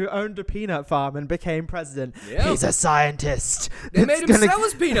boy who owned a peanut farm and became president. Yep. He's a scientist. They made him sell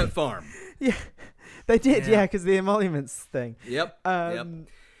his peanut farm. Yeah, they did. Yeah, because the emoluments thing. Yep.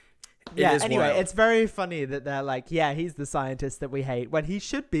 Anyway, wild. It's very funny that they're he's the scientist that we hate when he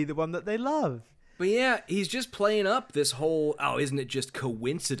should be the one that they love. But yeah, he's just playing up this whole, isn't it just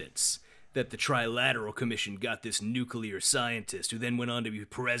coincidence that the Trilateral Commission got this nuclear scientist who then went on to be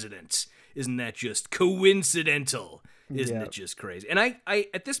president? Isn't that just coincidental? Isn't it just crazy? And I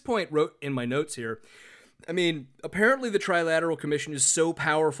at this point wrote in my notes here, apparently the Trilateral Commission is so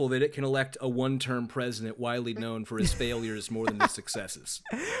powerful that it can elect a one-term president widely known for his failures more than his successes.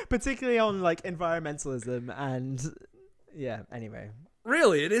 Particularly on environmentalism and anyway.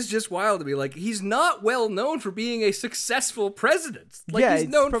 Really, it is just wild to me. He's not well known for being a successful president. He's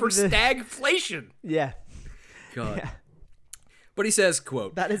known for stagflation. Yeah. God. Yeah. But he says,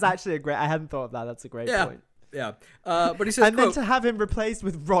 quote... That is actually I hadn't thought of that. That's a great point. Yeah. But he says, and then to have him replaced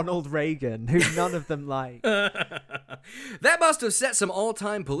with Ronald Reagan, who none of them like. That must have set some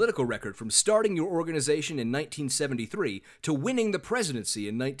all-time political record from starting your organization in 1973 to winning the presidency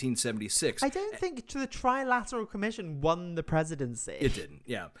in 1976. I don't think the Trilateral Commission won the presidency. It didn't,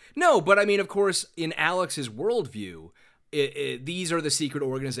 yeah. No, but of course, in Alex's worldview, these are the secret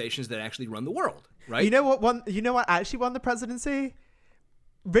organizations that actually run the world, right? You know what actually won the presidency?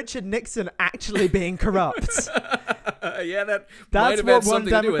 Richard Nixon actually being corrupt. That's might have what won something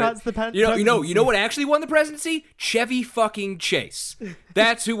Democrats to do with the presidency. You know what actually won the presidency? Chevy fucking Chase.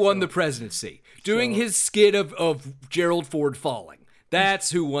 That's who won the presidency. Doing his skit of Gerald Ford falling. That's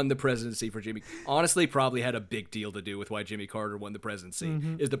who won the presidency for Jimmy. Honestly, probably had a big deal to do with why Jimmy Carter won the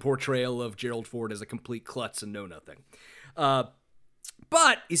presidency. Is the portrayal of Gerald Ford as a complete klutz and know nothing.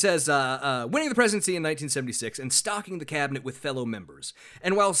 But, he says, winning the presidency in 1976 and stocking the cabinet with fellow members.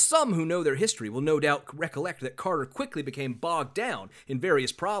 And while some who know their history will no doubt recollect that Carter quickly became bogged down in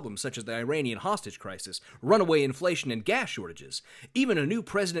various problems such as the Iranian hostage crisis, runaway inflation, and gas shortages, even a new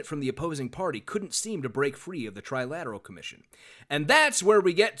president from the opposing party couldn't seem to break free of the Trilateral Commission. And that's where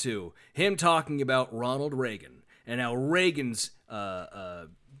we get to him talking about Ronald Reagan and how Reagan's, what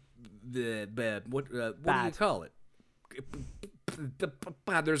do you call it?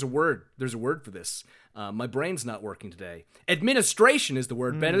 There's a word for this. My brain's not working today. Administration is the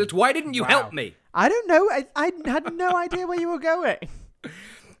word, Benedict. Why didn't you help me? I don't know. I had no idea where you were going.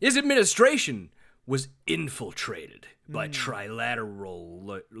 His administration was infiltrated by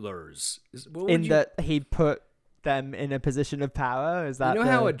trilateralers. That he put them in a position of power? Is that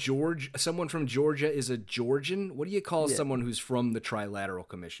how someone from Georgia is a Georgian? What do you call someone who's from the Trilateral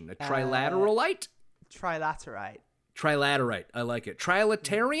Commission? A trilateralite? Trilaterite. Trilaterite. I like it.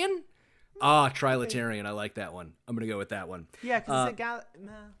 Trilaterian? Trilaterian. I like that one. I'm going to go with that one. Yeah, because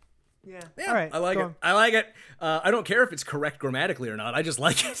yeah. All right. I like it. I like it. I don't care if it's correct grammatically or not. I just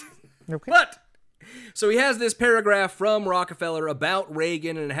like it. Okay. But so he has this paragraph from Rockefeller about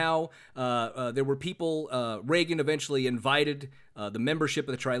Reagan and how there were people. Reagan eventually invited the membership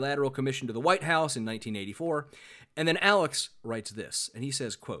of the Trilateral Commission to the White House in 1984. And then Alex writes this, and he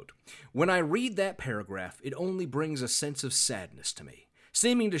says, quote, "When I read that paragraph, it only brings a sense of sadness to me,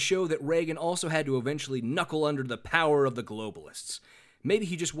 seeming to show that Reagan also had to eventually knuckle under the power of the globalists. Maybe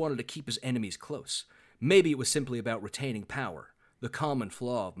he just wanted to keep his enemies close. Maybe it was simply about retaining power, the common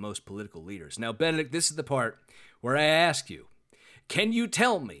flaw of most political leaders." Now, Benedict, this is the part where I ask you, can you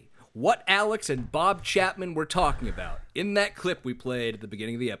tell me what Alex and Bob Chapman were talking about in that clip we played at the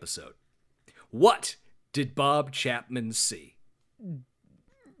beginning of the episode? What did Bob Chapman see?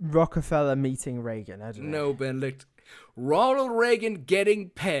 Rockefeller meeting Reagan. I don't know. No, Benedict. Ronald Reagan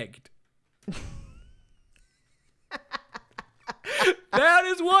getting pegged. That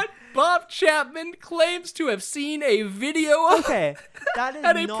is what Bob Chapman claims to have seen a video of. Okay, that is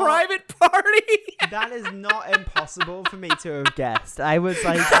at a private party. That is not impossible for me to have guessed. I was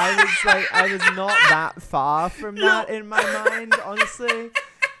not that far from that in my mind, honestly.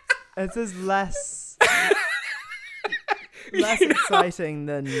 It's just less exciting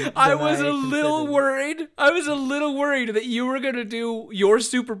than I was a little worried. I was a little worried that you were going to do your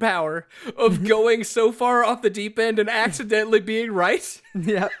superpower of going so far off the deep end and accidentally being right.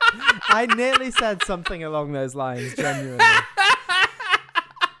 Yeah. I nearly said something along those lines, genuinely.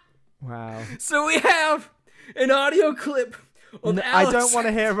 Wow. So we have an audio clip of Alex. I don't want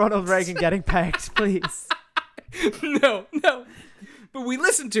to hear Ronald Reagan getting pegged, please. No. But we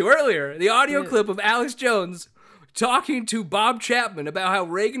listened to earlier the audio clip of Alex Jones talking to Bob Chapman about how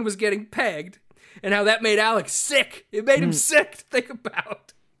Reagan was getting pegged and how that made Alex sick. It made him sick to think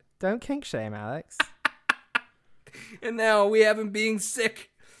about. Don't kink shame, Alex. And now we have him being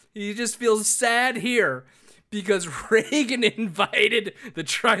sick. He just feels sad here because Reagan invited the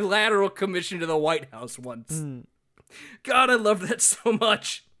Trilateral Commission to the White House once. God, I love that so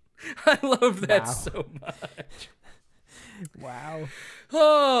much. I love that so much. Wow.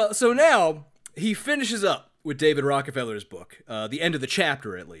 So now he finishes up with David Rockefeller's book, the end of the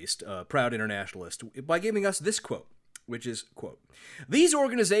chapter at least, Proud Internationalist, by giving us this quote, which is, quote, "These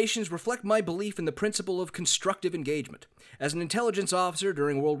organizations reflect my belief in the principle of constructive engagement. As an intelligence officer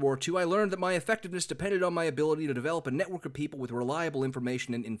during World War II, I learned that my effectiveness depended on my ability to develop a network of people with reliable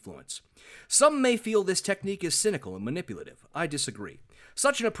information and influence. Some may feel this technique is cynical and manipulative. I disagree.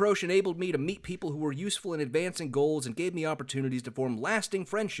 Such an approach enabled me to meet people who were useful in advancing goals and gave me opportunities to form lasting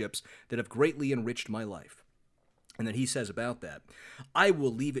friendships that have greatly enriched my life." And then he says about that, "I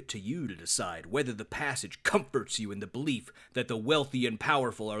will leave it to you to decide whether the passage comforts you in the belief that the wealthy and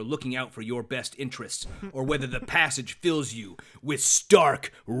powerful are looking out for your best interests, or whether the passage fills you with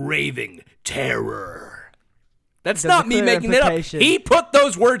stark, raving terror." That's not me making it up. He put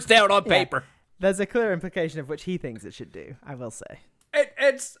those words down on paper. There's a clear implication of which he thinks it should do, I will say.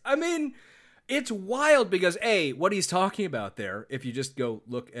 It's wild because, what he's talking about there, if you just go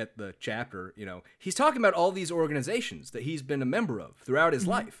look at the chapter, he's talking about all these organizations that he's been a member of throughout his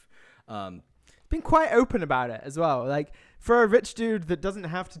life. Been quite open about it as well. Like, for a rich dude that doesn't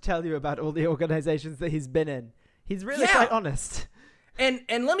have to tell you about all the organizations that he's been in, he's really quite honest. And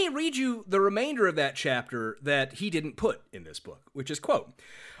let me read you the remainder of that chapter that he didn't put in this book, which is, quote,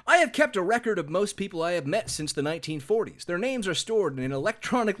 "I have kept a record of most people I have met since the 1940s. Their names are stored in an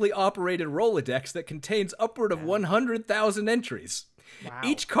electronically operated Rolodex that contains upward of 100,000 entries. Wow.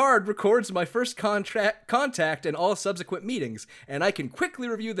 Each card records my first contact and all subsequent meetings, and I can quickly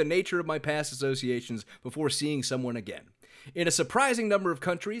review the nature of my past associations before seeing someone again. In a surprising number of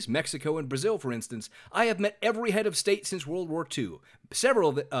countries, Mexico and Brazil, for instance, I have met every head of state since World War II,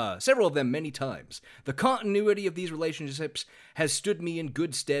 several of them many times. The continuity of these relationships has stood me in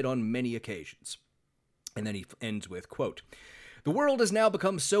good stead on many occasions. And then he ends with, quote, "The world has now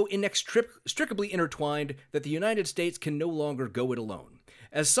become so inextricably intertwined that the United States can no longer go it alone,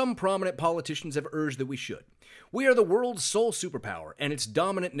 as some prominent politicians have urged that we should. We are the world's sole superpower and its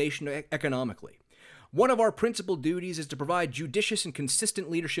dominant nation economically. One of our principal duties is to provide judicious and consistent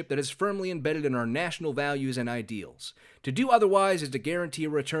leadership that is firmly embedded in our national values and ideals. To do otherwise is to guarantee a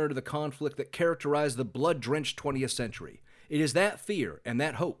return to the conflict that characterized the blood-drenched 20th century. It is that fear and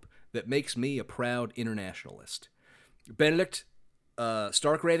that hope that makes me a proud internationalist." Benedict,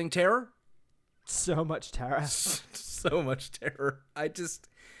 Stark raving terror? So much terror. So much terror.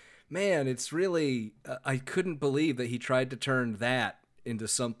 Man, it's really, I couldn't believe that he tried to turn that into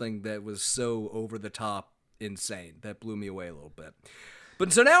something that was so over-the-top insane. That blew me away a little bit.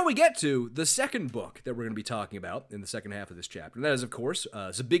 But so now we get to the second book that we're going to be talking about in the second half of this chapter. And that is, of course,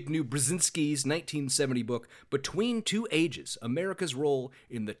 Zbigniew Brzezinski's 1970 book, Between Two Ages, America's Role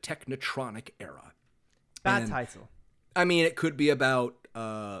in the Technotronic Era. Bad title. I mean, it could be about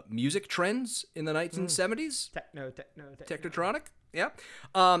music trends in the 1970s. Technotronic, yeah.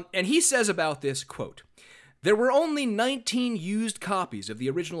 And he says about this, quote, "There were only 19 used copies of the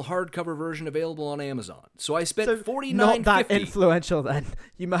original hardcover version available on Amazon, so I spent $49.50. Not that influential, then,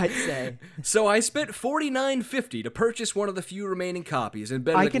 you might say. So I spent $49.50 to purchase one of the few remaining copies. And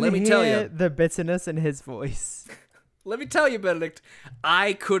Benedict, let me tell you, I can hear the bitterness in his voice. Let me tell you, Benedict,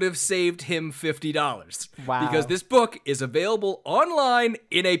 I could have saved him $50. Wow. Because this book is available online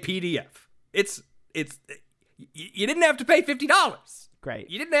in a PDF. You didn't have to pay $50. Great.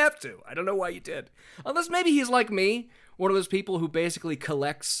 You didn't have to. I don't know why you did. Unless maybe he's like me, one of those people who basically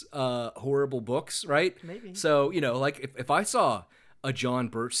collects horrible books, right? Maybe. So, like if I saw a John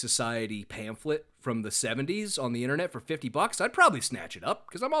Birch Society pamphlet from the 70s on the internet for $50, I'd probably snatch it up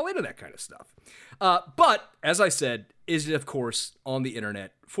because I'm all into that kind of stuff. But, as I said, is it, of course, on the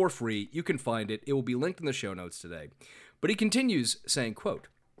internet for free. You can find it. It will be linked in the show notes today. But he continues saying, quote,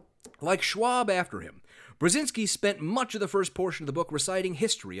 "Like Schwab after him, Brzezinski spent much of the first portion of the book reciting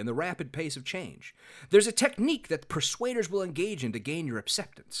history and the rapid pace of change. There's a technique that persuaders will engage in to gain your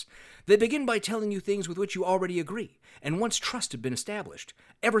acceptance. They begin by telling you things with which you already agree, and once trust had been established,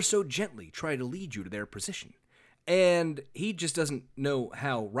 ever so gently try to lead you to their position." And he just doesn't know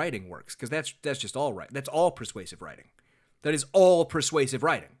how writing works, because that's just all right. That's all persuasive writing. That is all persuasive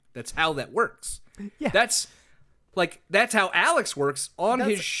writing. That's how that works. Yeah. That's how Alex works on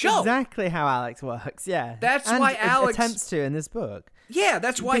his show. Exactly how Alex works, yeah. That's why Alex attempts to in this book. Yeah,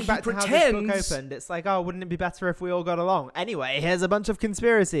 that's why he pretends. pretends. How this book opened, it's like, oh, wouldn't it be better if we all got along? Anyway, here's a bunch of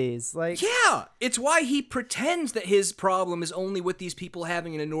conspiracies. Yeah, it's why he pretends that his problem is only with these people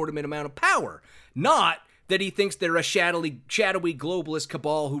having an inordinate amount of power, not that he thinks they're a shadowy globalist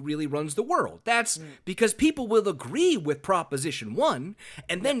cabal who really runs the world. That's because people will agree with Proposition 1,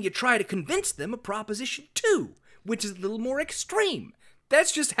 and then you try to convince them of Proposition 2, which is a little more extreme.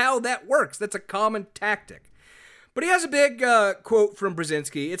 That's just how that works. That's a common tactic. But he has a big quote from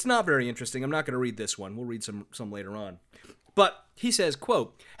Brzezinski. It's not very interesting. I'm not going to read this one. We'll read some later on. But he says,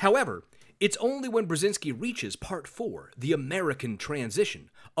 quote, "However, it's only when Brzezinski reaches part 4, the American transition,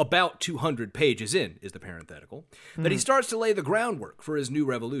 about 200 pages in, is the parenthetical, that he starts to lay the groundwork for his new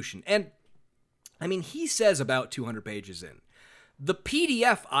revolution." And, I mean, he says about 200 pages in. The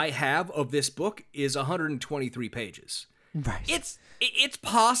PDF I have of this book is 123 pages. Right. It's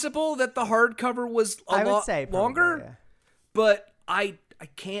possible that the hardcover was a lot longer, yeah. but I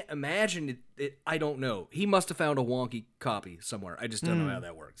can't imagine it. I don't know. He must have found a wonky copy somewhere. I just don't know how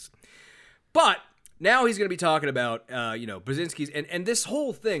that works. But now he's going to be talking about, Brzezinski's, and this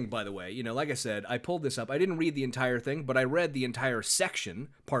whole thing, by the way, like I said, I pulled this up. I didn't read the entire thing, but I read the entire section,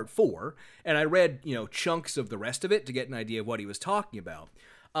 part 4, and I read, chunks of the rest of it to get an idea of what he was talking about.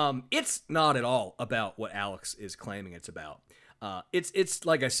 It's not at all about what Alex is claiming it's about. It's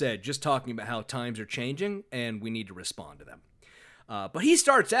like I said, just talking about how times are changing and we need to respond to them. But he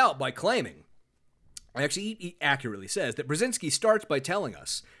starts out by claiming, actually he accurately says, that Brzezinski starts by telling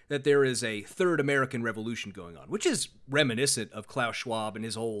us that there is a third American revolution going on, which is reminiscent of Klaus Schwab and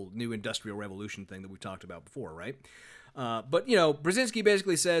his whole new industrial revolution thing that we've talked about before, right? But Brzezinski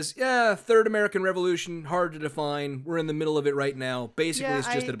basically says, third American revolution, hard to define. We're in the middle of it right now. Basically, it's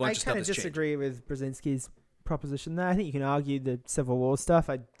just that a bunch of stuff has changed. I disagree with Brzezinski's proposition there. I think you can argue the Civil War stuff.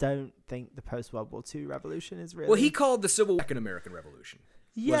 I don't think the post-World War II revolution is really... Well, he called the Civil War the American Revolution.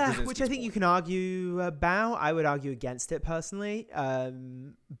 Yeah, which I think you can argue about. I would argue against it personally.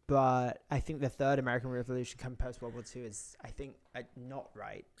 But I think the third American Revolution come post-World War II is, I think, not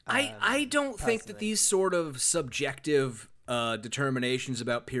right. I don't think that these sort of subjective determinations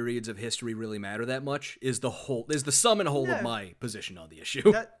about periods of history really matter that much. Is the sum and whole of my position on the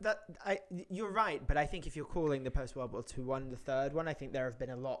issue. You're right, but I think if you're calling the post-World War II one the third one, I think there have been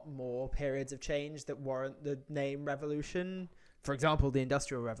a lot more periods of change that warrant the name revolution. For example, the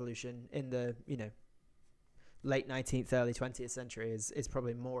Industrial Revolution in the late 19th, early 20th century is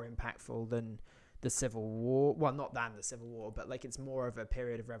probably more impactful than the Civil War. Well, not than the Civil War, but like it's more of a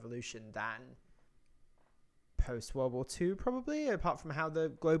period of revolution than post-World War II, probably, apart from how the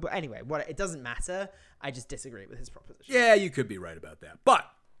global... Anyway, it doesn't matter. I just disagree with his proposition. Yeah, you could be right about that. But,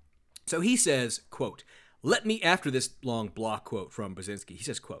 so he says, quote, after this long block quote from Brzezinski, he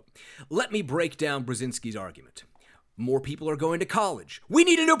says, quote, "Let me break down Brzezinski's argument. More people are going to college. We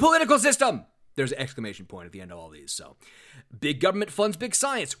need a new political system!" There's an exclamation point at the end of all these. So, big government funds big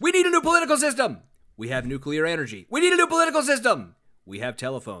science. We need a new political system. We have nuclear energy. We need a new political system. We have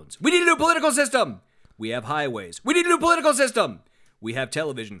telephones. We need a new political system. We have highways. We need a new political system. We have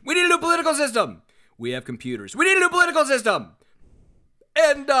television. We need a new political system. We have computers. We need a new political system.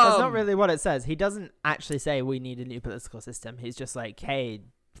 And that's not really what it says. He doesn't actually say we need a new political system. He's just like, hey,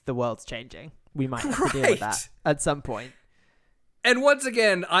 the world's changing. We might have to deal with that at some point. And once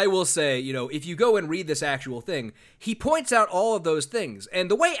again, I will say, if you go and read this actual thing, he points out all of those things. And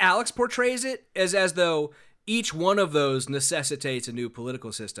the way Alex portrays it is as though each one of those necessitates a new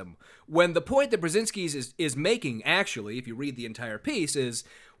political system. When the point that Brzezinski is making, actually, if you read the entire piece, is,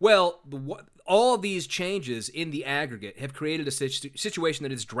 well, all of these changes in the aggregate have created a situation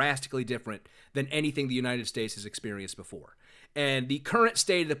that is drastically different than anything the United States has experienced before. And the current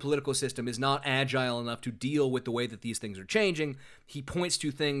state of the political system is not agile enough to deal with the way that these things are changing. He points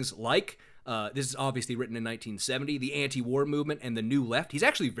to things like, this is obviously written in 1970, the anti-war movement and the New Left. He's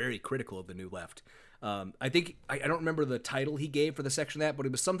actually very critical of the New Left. I think, I don't remember the title he gave for the section of that, but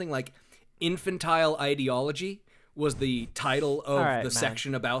it was something like Infantile Ideology was the title of the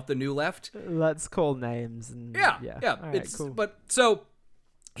section about the New Left. Let's call names. And yeah. Right, cool. But so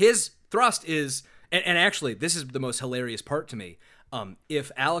his thrust is... And actually, this is the most hilarious part to me.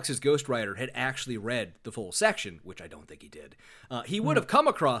 If Alex's ghostwriter had actually read the full section, which I don't think he did, he would have come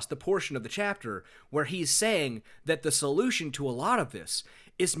across the portion of the chapter where he's saying that the solution to a lot of this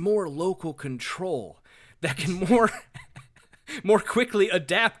is more local control that can more quickly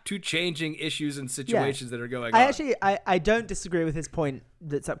adapt to changing issues and situations that are going on. I don't disagree with his point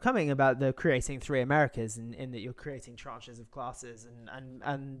that's upcoming about the creating three Americas in that you're creating tranches of classes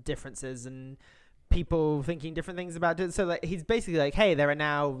and differences and people thinking different things about it. So like he's basically like, hey, there are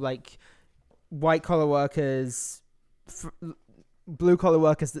now like white collar workers, blue collar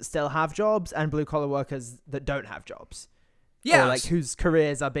workers that still have jobs, and blue collar workers that don't have jobs. Yeah, or like whose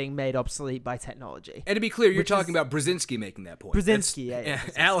careers are being made obsolete by technology. And to be clear, you're talking about Brzezinski making that point. Brzezinski, yeah.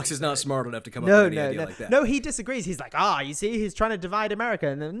 Alex is not smart enough to come up with an idea like that. No, he disagrees. He's like, you see, he's trying to divide America.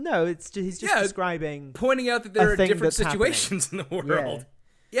 And then, no, he's just describing, pointing out that there are different situations in the world.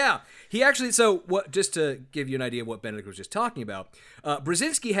 Yeah, he actually, just to give you an idea of what Benedict was just talking about,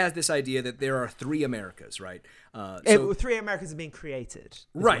 Brzezinski has this idea that there are three Americas, right? Three Americas are being created.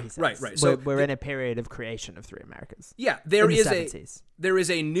 Right. So we're in a period of creation of three Americas. Yeah, there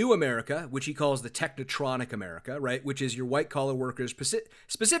is a new America, which he calls the Technotronic America, right? Which is your white-collar workers.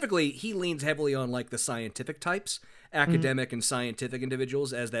 Specifically, he leans heavily on like the scientific types, academic and scientific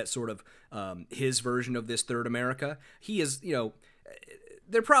individuals as that sort of his version of this third America. He is,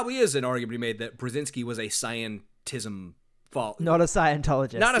 there probably is an argument to be made that Brzezinski was a scientism fault. Not a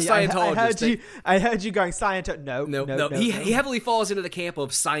Scientologist. Not a Scientologist. I heard you going Scientologist. No. He heavily falls into the camp of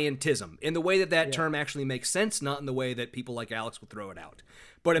scientism in the way that term actually makes sense, not in the way that people like Alex would throw it out.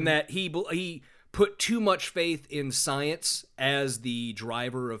 But in that he put too much faith in science as the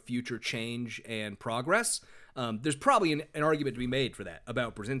driver of future change and progress. There's probably an argument to be made for that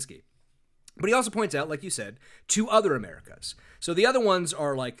about Brzezinski. But he also points out, like you said, two other Americas. So the other ones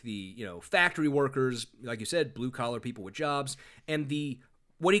are like the, factory workers, like you said, blue-collar people with jobs, and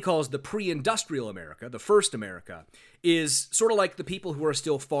what he calls the pre-industrial America, the first America, is sort of like the people who are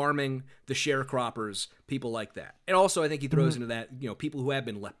still farming, the sharecroppers, people like that. And also, I think he throws into that, people who have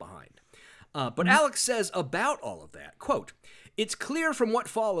been left behind. But Alex says about all of that, quote, "It's clear from what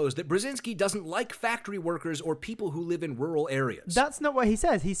follows that Brzezinski doesn't like factory workers or people who live in rural areas." That's not what he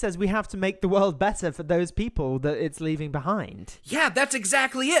says. He says we have to make the world better for those people that it's leaving behind. Yeah, that's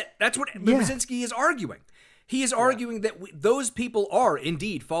exactly it. That's what Brzezinski is arguing. He is arguing that those people are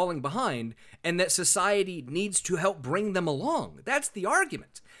indeed falling behind and that society needs to help bring them along. That's the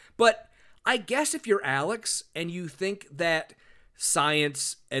argument. But I guess if you're Alex and you think that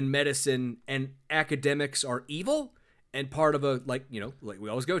science and medicine and academics are evil and part of a, like we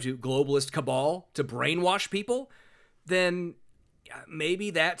always go to, globalist cabal to brainwash people, then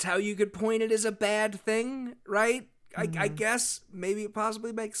maybe that's how you could point it as a bad thing, right? I guess maybe it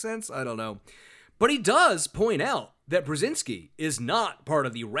possibly makes sense. I don't know. But he does point out that Brzezinski is not part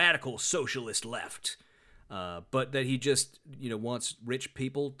of the radical socialist left, but that he just, wants rich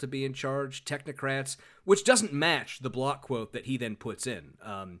people to be in charge, technocrats, which doesn't match the block quote that he then puts in.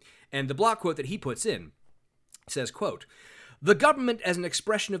 And the block quote that he puts in says, quote, "The government, as an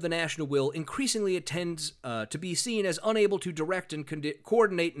expression of the national will, increasingly tends to be seen as unable to direct and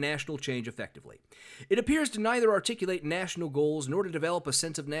coordinate national change effectively. It appears to neither articulate national goals nor to develop a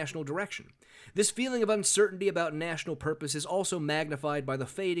sense of national direction. This feeling of uncertainty about national purpose is also magnified by the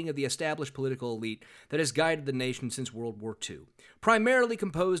fading of the established political elite that has guided the nation since World War II, primarily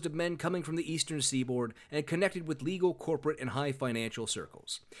composed of men coming from the eastern seaboard and connected with legal, corporate, and high financial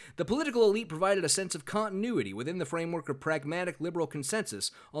circles. The political elite provided a sense of continuity within the framework of pragmatic liberal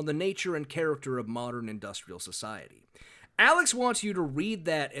consensus on the nature and character of modern industrial society." Alex wants you to read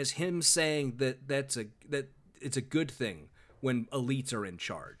that as him saying that it's a good thing when elites are in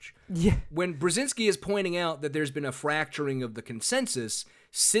charge. Yeah. When Brzezinski is pointing out that there's been a fracturing of the consensus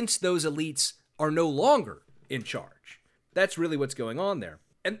since those elites are no longer in charge. That's really what's going on there.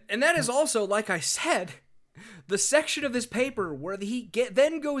 And that is also, like I said, the section of this paper where he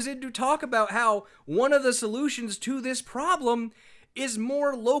then goes in to talk about how one of the solutions to this problem is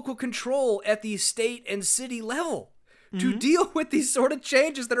more local control at the state and city level to deal with these sort of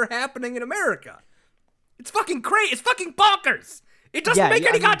changes that are happening in America. It's fucking crazy. It's fucking bonkers. It doesn't make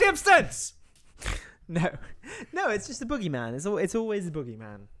any goddamn sense. No, it's just the boogeyman. It's always the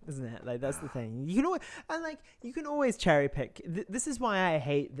boogeyman, isn't it? Like, that's the thing. You can always cherry pick. This is why I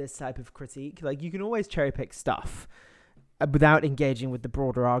hate this type of critique. Like, you can always cherry pick stuff without engaging with the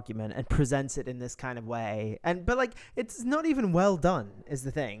broader argument and present it in this kind of way. But it's not even well done, is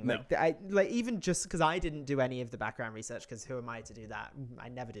the thing. No. Even just because I didn't do any of the background research, because who am I to do that? I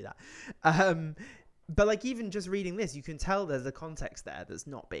never do that. But even just reading this, you can tell there's a context there that's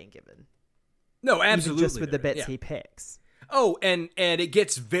not being given. No, absolutely. Even just with the bits he picks. Oh, and it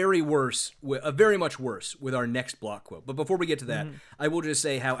gets very much worse with our next block quote. But before we get to that, I will just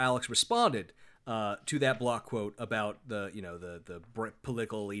say how Alex responded to that block quote about the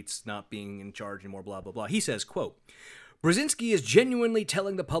political elites not being in charge anymore, blah, blah, blah. He says, quote, "Brzezinski is genuinely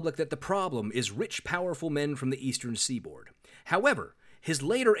telling the public that the problem is rich, powerful men from the eastern seaboard. However, his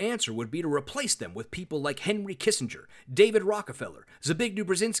later answer would be to replace them with people like Henry Kissinger, David Rockefeller, Zbigniew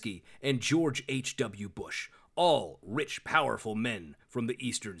Brzezinski, and George H.W. Bush, all rich, powerful men from the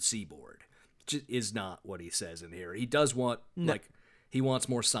eastern seaboard." Which is not what he says in here. He does want, he wants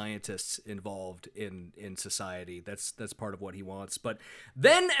more scientists involved in society. That's part of what he wants. But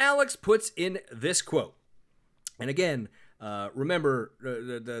then Alex puts in this quote. And again, remember,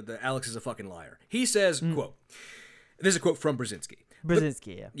 the Alex is a fucking liar. He says, quote, this is a quote from Brzezinski.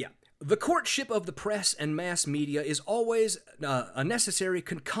 Yeah. "The courtship of the press and mass media is always a necessary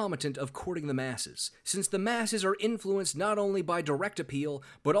concomitant of courting the masses, since the masses are influenced not only by direct appeal,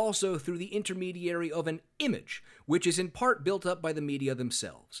 but also through the intermediary of an image, which is in part built up by the media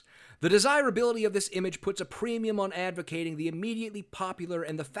themselves. The desirability of this image puts a premium on advocating the immediately popular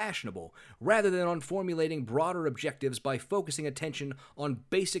and the fashionable, rather than on formulating broader objectives by focusing attention on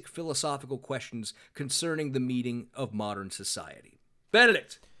basic philosophical questions concerning the meaning of modern society."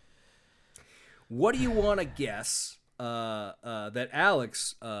 Benedict, what do you want to guess that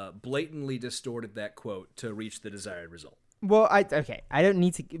Alex blatantly distorted that quote to reach the desired result? Well, I don't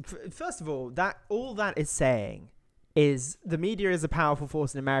need to. First of all, all that is saying is the media is a powerful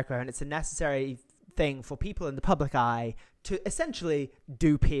force in America, and it's a necessary thing for people in the public eye to essentially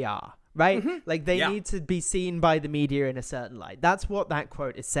do PR, right? They need to be seen by the media in a certain light. That's what that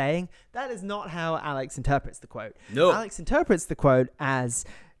quote is saying. That is not how Alex interprets the quote. No. Alex interprets the quote as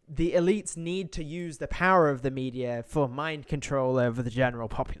the elites need to use the power of the media for mind control over the general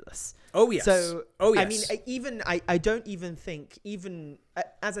populace. Oh, yes. So, oh, yes. I mean, I don't even think,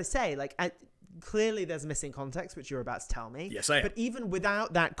 as I say, clearly there's missing context, which you're about to tell me. Yes, I am. But even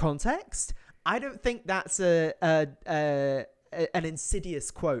without that context, I don't think that's an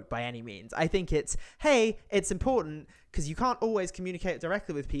insidious quote by any means. I think it's, hey, it's important because you can't always communicate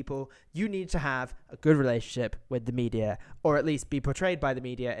directly with people. You need to have a good relationship with the media, or at least be portrayed by the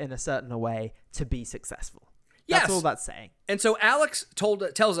media in a certain way to be successful. That's all that's saying. And so Alex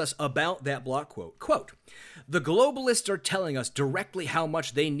tells us about that block quote. Quote, "The globalists are telling us directly how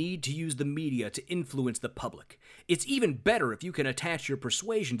much they need to use the media to influence the public. It's even better if you can attach your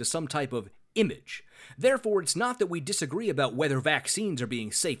persuasion to some type of image. Therefore, it's not that we disagree about whether vaccines are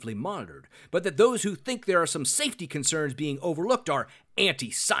being safely monitored, but that those who think there are some safety concerns being overlooked are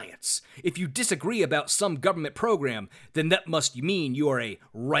anti-science. If you disagree about some government program, then that must mean you are a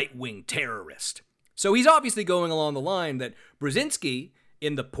right-wing terrorist." So he's obviously going along the line that Brzezinski,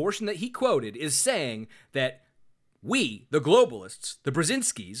 in the portion that he quoted, is saying that we, the globalists, the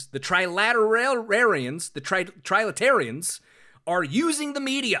Brzezinskis, the trilaterarians, the trilaterarians, are using the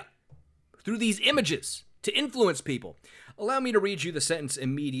media through these images to influence people. Allow me to read you the sentence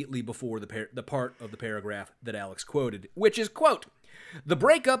immediately before the part of the paragraph that Alex quoted, which is, quote, "The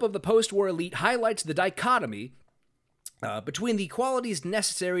breakup of the post-war elite highlights the dichotomy between the qualities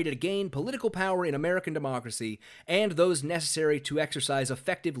necessary to gain political power in American democracy and those necessary to exercise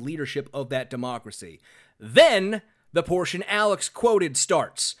effective leadership of that democracy." Then the portion Alex quoted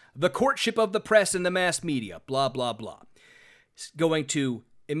starts. "The courtship of the press and the mass media, blah, blah, blah." Going to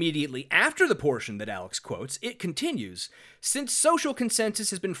immediately after the portion that Alex quotes, it continues, "Since social consensus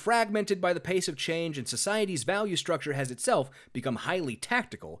has been fragmented by the pace of change and society's value structure has itself become highly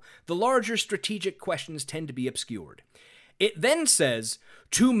tactical, the larger strategic questions tend to be obscured." It then says,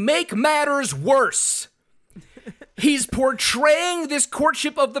 "To make matters worse, he's portraying this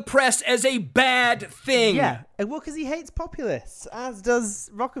courtship of the press as a bad thing." Yeah, well, because he hates populists, as does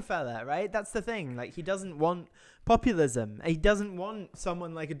Rockefeller, right? That's the thing. Like, he doesn't want populism. He doesn't want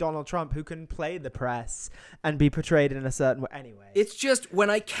someone like a Donald Trump who can play the press and be portrayed in a certain way. Anyway, it's just when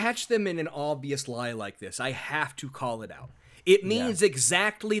I catch them in an obvious lie like this, I have to call it out. It means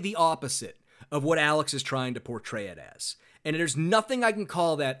exactly the opposite of what Alex is trying to portray it as. And there's nothing I can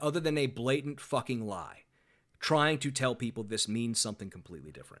call that other than a blatant fucking lie, trying to tell people this means something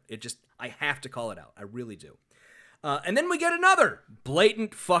completely different. I have to call it out. I really do. And then we get another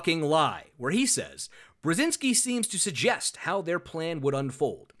blatant fucking lie, where he says, "Brzezinski seems to suggest how their plan would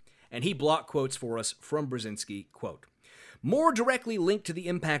unfold." And he block quotes for us from Brzezinski, quote, "More directly linked to the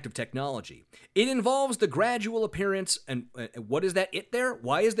impact of technology. It involves the gradual appearance," and what is that it there?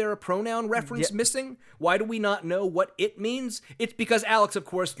 Why is there a pronoun reference missing? Why do we not know what it means? It's because Alex, of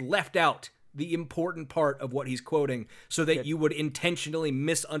course, left out the important part of what he's quoting so that you would intentionally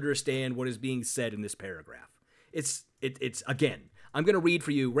misunderstand what is being said in this paragraph. It's again, I'm going to read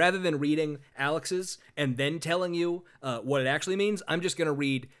for you, rather than reading Alex's and then telling you what it actually means, I'm just going to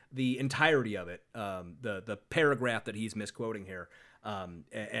read the entirety of it, the paragraph that he's misquoting here,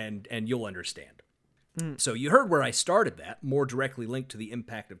 and you'll understand. So you heard where I started that, more directly linked to the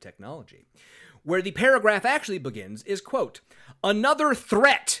impact of technology. Where the paragraph actually begins is, quote, "Another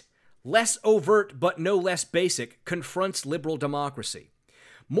threat, less overt but no less basic, confronts liberal democracy.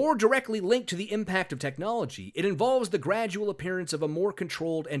 More directly linked to the impact of technology, it involves the gradual appearance of a more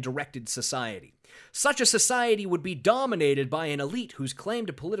controlled and directed society. Such a society would be dominated by an elite whose claim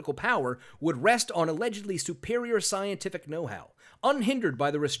to political power would rest on allegedly superior scientific know-how, unhindered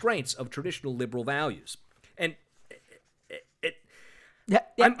by the restraints of traditional liberal values." And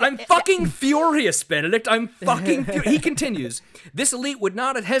I'm fucking furious, Benedict. I'm fucking He continues, "This elite would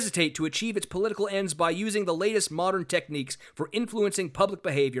not hesitate to achieve its political ends by using the latest modern techniques for influencing public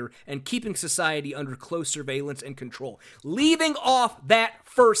behavior and keeping society under close surveillance and control." Leaving off that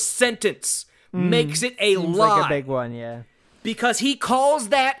first sentence makes it a lie. Like a big one, yeah. Because he calls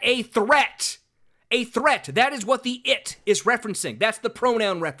that a threat. A threat. That is what the "it" is referencing. That's the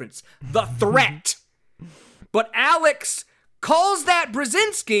pronoun reference. The threat. But Alex calls that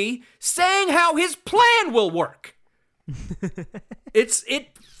Brzezinski saying how his plan will work.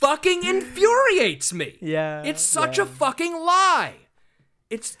 It fucking infuriates me. Yeah. It's such a fucking lie.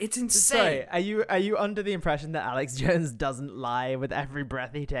 It's insane. Sorry, are you under the impression that Alex Jones doesn't lie with every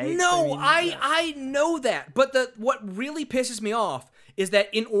breath he takes? No, I know that. But what really pisses me off is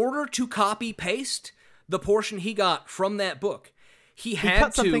that in order to copy paste the portion he got from that book, he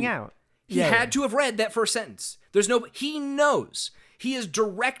cut something out. He had to have read that first sentence. He knows. He is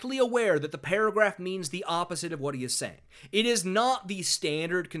directly aware that the paragraph means the opposite of what he is saying. It is not the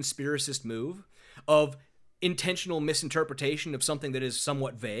standard conspiracist move of intentional misinterpretation of something that is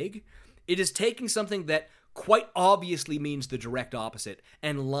somewhat vague. It is taking something that quite obviously means the direct opposite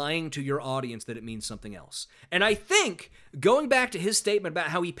and lying to your audience that it means something else. And I think, going back to his statement about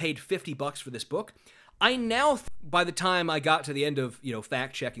how he paid $50 for this book, I now, by the time I got to the end of,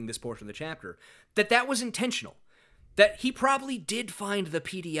 fact-checking this portion of the chapter, that was intentional. That he probably did find the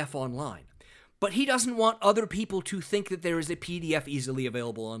PDF online. But he doesn't want other people to think that there is a PDF easily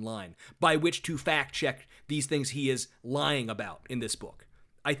available online by which to fact check these things he is lying about in this book.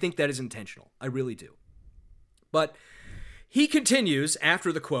 I think that is intentional. I really do. But he continues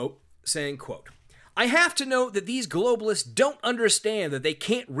after the quote, saying, quote, I have to note that these globalists don't understand that they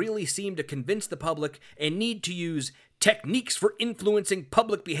can't really seem to convince the public and need to use techniques for influencing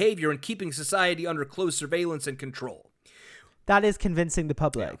public behavior and keeping society under close surveillance and control. That is convincing the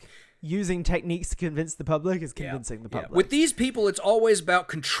public. Yeah. Using techniques to convince the public is convincing the public. With these people, it's always about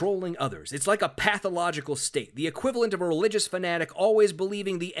controlling others. It's like a pathological state, the equivalent of a religious fanatic always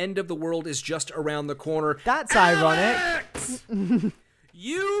believing the end of the world is just around the corner. That's ironic.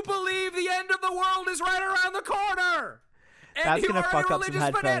 You believe the end of the world is right around the corner. And that's going to fuck up some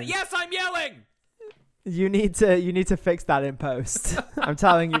headphones. Yes, I'm yelling. You need to fix that in post. I'm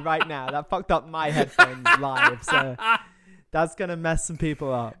telling you right now. That fucked up my headphones live, so... That's going to mess some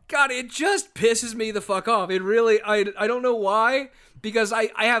people up. God, it just pisses me the fuck off. It really, I don't know why, because I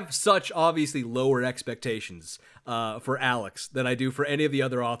have such obviously lower expectations for Alex than I do for any of the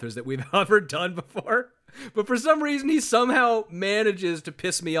other authors that we've ever done before. But for some reason, he somehow manages to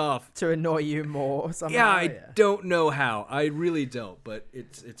piss me off. To annoy you more somehow. Yeah, I don't know how. I really don't, but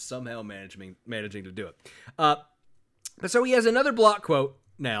it's somehow managing to do it. But so he has another block quote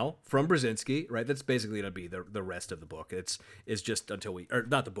now from Brzezinski, right? That's basically going to be the rest of the book. It's just until or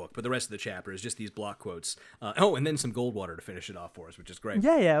not the book, but the rest of the chapter is just these block quotes. And then some Goldwater to finish it off for us, which is great.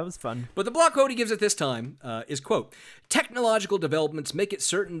 Yeah, it was fun. But the block quote he gives at this time is, quote, technological developments make it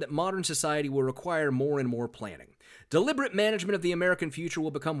certain that modern society will require more and more planning. Deliberate management of the American future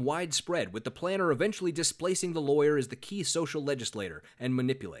will become widespread, with the planner eventually displacing the lawyer as the key social legislator and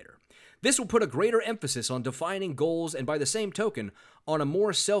manipulator. This will put a greater emphasis on defining goals and, by the same token, on a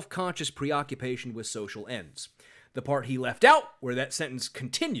more self-conscious preoccupation with social ends. The part he left out, where that sentence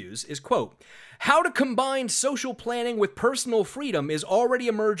continues, is, quote, how to combine social planning with personal freedom is already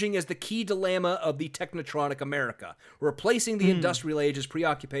emerging as the key dilemma of the technotronic America, replacing the industrial age's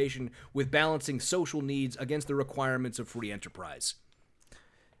preoccupation with balancing social needs against the requirements of free enterprise.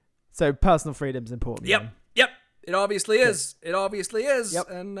 So personal freedom's important. Yep. It obviously is. It obviously is. Yep.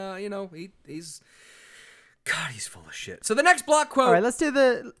 And, he's... God, he's full of shit. So the next block quote... All right, let's do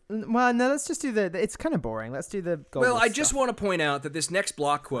the... Well, no, let's just do the... It's kind of boring. Let's do the goal. Well, I just want to point out that this next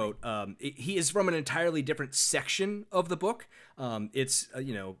block quote, he is from an entirely different section of the book. It's,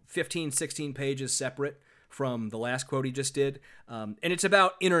 15, 16 pages separate from the last quote he just did. And it's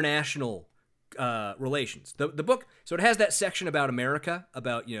about international relations. The book, so it has that section about America,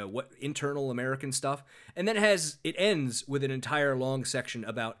 about what internal American stuff, and then it ends with an entire long section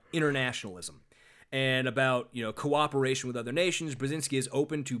about internationalism and about cooperation with other nations. Brzezinski is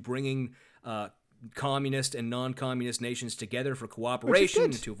open to bringing communist and non-communist nations together for cooperation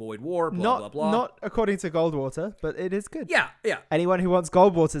to avoid war. Blah blah. Not according to Goldwater, but it is good. Yeah. Anyone who wants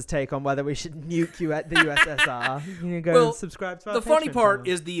Goldwater's take on whether we should nuke the USSR, you can go and subscribe to our The funny Patreon part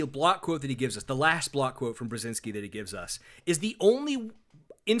channel. is the block quote that he gives us, the last block quote from Brzezinski that he gives us, is the only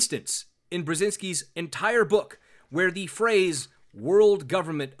instance in Brzezinski's entire book where the phrase world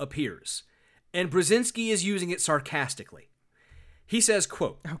government appears. And Brzezinski is using it sarcastically. He says,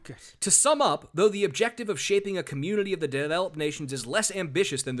 quote, to sum up, though the objective of shaping a community of the developed nations is less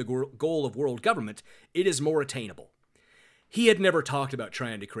ambitious than the goal of world government, it is more attainable. He had never talked about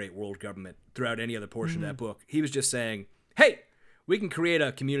trying to create world government throughout any other portion of that book. He was just saying, hey, we can create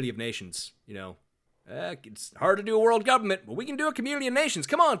a community of nations. It's hard to do a world government, but we can do a community of nations.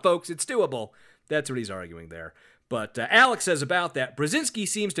 Come on, folks, it's doable. That's what he's arguing there. But Alex says about that, Brzezinski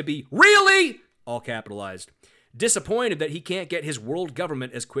seems to be really, all capitalized, disappointed that he can't get his world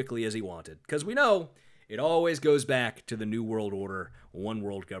government as quickly as he wanted. Because we know it always goes back to the New World Order, one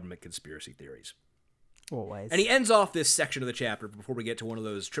world government conspiracy theories. Always. And he ends off this section of the chapter before we get to one of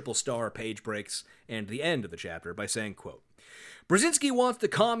those triple star page breaks and the end of the chapter by saying, quote, Brzezinski wants the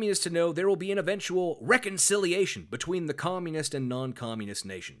communists to know there will be an eventual reconciliation between the communist and non-communist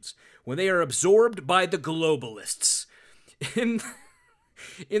nations when they are absorbed by the globalists.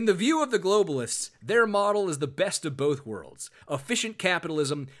 In the view of the globalists, their model is the best of both worlds, efficient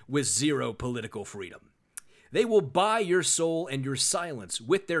capitalism with zero political freedom. They will buy your soul and your silence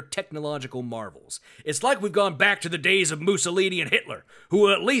with their technological marvels. It's like we've gone back to the days of Mussolini and Hitler, who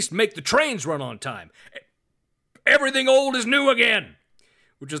will at least make the trains run on time. Everything old is new again,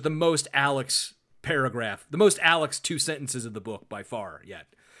 which is the most Alex paragraph, the most Alex 2 sentences of the book by far yet.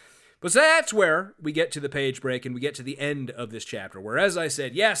 But so that's where we get to the page break and we get to the end of this chapter, where, as I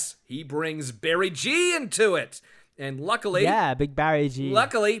said, yes, he brings Barry G into it. And luckily... Yeah, big Barry G.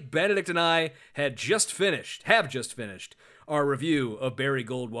 Luckily, Benedict and I have just finished our review of Barry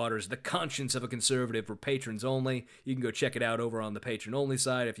Goldwater's The Conscience of a Conservative for patrons only. You can go check it out over on the patron only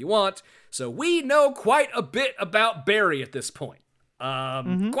side if you want. So we know quite a bit about Barry at this point.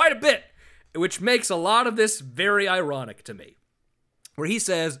 Quite a bit, which makes a lot of this very ironic to me. Where he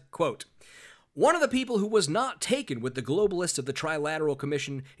says, quote, "One of the people who was not taken with the globalists of the Trilateral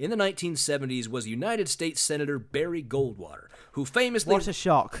Commission in the 1970s was United States Senator Barry Goldwater, who famously... What a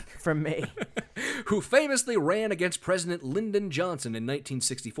shock from me. who famously ran against President Lyndon Johnson in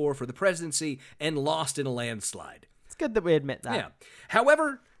 1964 for the presidency and lost in a landslide." It's good that we admit that. Yeah.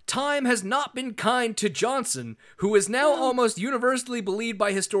 However, time has not been kind to Johnson, who is now almost universally believed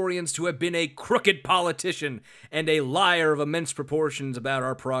by historians to have been a crooked politician and a liar of immense proportions about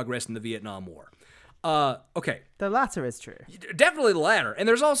our progress in the Vietnam War. Okay. The latter is true. Definitely the latter. And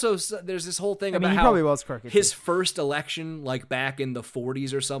there's this whole thing about he how probably was crooked his too. first election, like back in the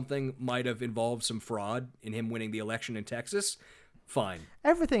 40s or something, might have involved some fraud in him winning the election in Texas. Fine.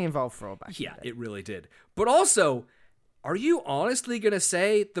 Everything involved fraud back Yeah, in the day. it really did. But also, are you honestly going to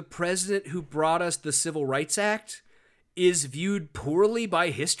say the president who brought us the Civil Rights Act is viewed poorly by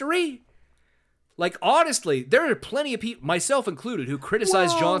history? Like, honestly, there are plenty of people, myself included, who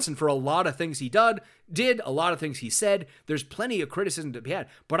criticize Johnson for a lot of things he did, a lot of things he said. There's plenty of criticism to be had.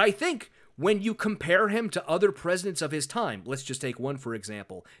 But I think when you compare him to other presidents of his time, let's just take one, for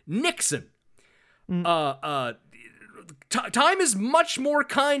example, Nixon. Time is much more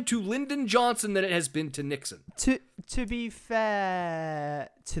kind to Lyndon Johnson than it has been to Nixon. To be fair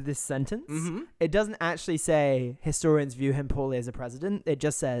to this sentence, it doesn't actually say historians view him poorly as a president. It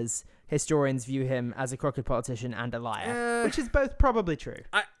just says historians view him as a crooked politician and a liar, which is both probably true.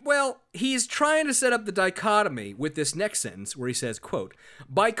 Well, he's trying to set up the dichotomy with this next sentence where he says, quote,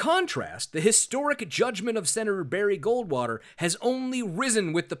 "By contrast, the historic judgment of Senator Barry Goldwater has only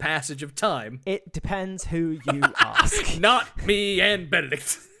risen with the passage of time." It depends who you ask. Not me and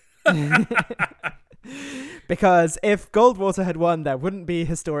Benedict. Because if Goldwater had won, there wouldn't be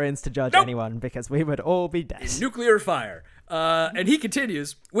historians to judge anyone, because we would all be dead. Nuclear fire. And he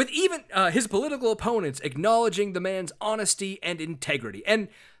continues, with even his political opponents acknowledging the man's honesty and integrity. And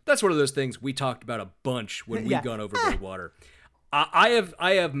that's one of those things we talked about a bunch when we've gone over Goldwater. I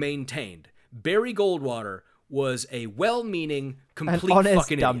have maintained Barry Goldwater was a well-meaning, complete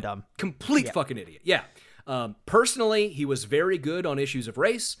fucking idiot. Dum-dum. Complete fucking idiot. Yeah. Personally, he was very good on issues of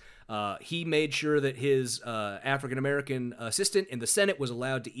race. He made sure that his African-American assistant in the Senate was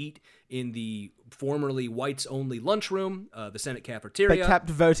allowed to eat in the formerly whites-only lunchroom, the Senate cafeteria. But kept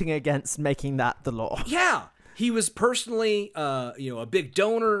voting against making that the law. Yeah. He was personally, a big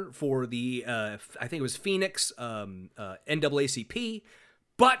donor for the, I think it was Phoenix NAACP.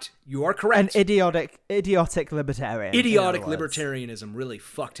 But you are correct. An idiotic libertarian. Idiotic libertarianism really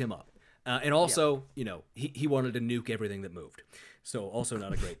fucked him up. And also, he wanted to nuke everything that moved. So also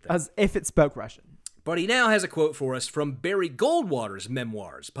not a great thing. As if it spoke Russian. But he now has a quote for us from Barry Goldwater's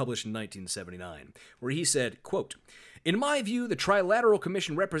memoirs, published in 1979, where he said, quote, "In my view, the Trilateral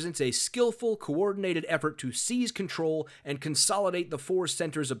Commission represents a skillful, coordinated effort to seize control and consolidate the four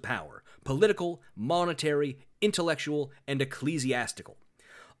centers of power: political, monetary, intellectual, and ecclesiastical.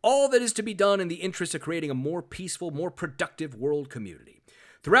 All that is to be done in the interest of creating a more peaceful, more productive world community.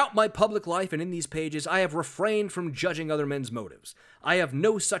 Throughout my public life and in these pages, I have refrained from judging other men's motives. I have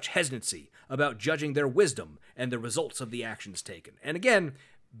no such hesitancy about judging their wisdom and the results of the actions taken." And again,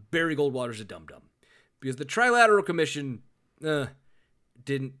 Barry Goldwater's a dum-dum. Because the Trilateral Commission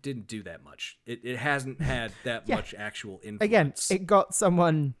didn't do that much. It hasn't had that much actual influence. Again, it got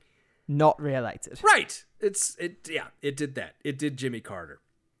someone not reelected. Right. It did that. It did Jimmy Carter.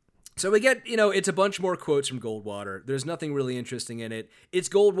 So we get, it's a bunch more quotes from Goldwater. There's nothing really interesting in it. It's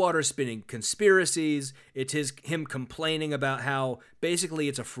Goldwater spinning conspiracies. It's him complaining about how basically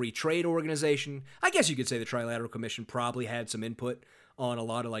it's a free trade organization. I guess you could say the Trilateral Commission probably had some input on a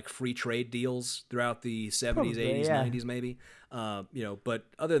lot of like free trade deals throughout the 70s, probably, 80s, 90s maybe. But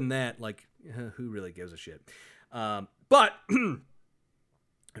other than that, like, who really gives a shit? But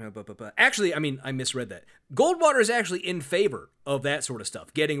actually, I misread that. Goldwater is actually in favor of that sort of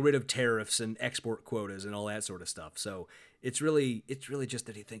stuff, getting rid of tariffs and export quotas and all that sort of stuff. So it's really just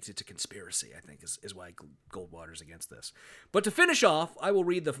that he thinks it's a conspiracy, I think, is why Goldwater's against this. But to finish off, I will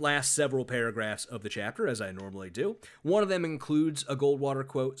read the last several paragraphs of the chapter, as I normally do. One of them includes a Goldwater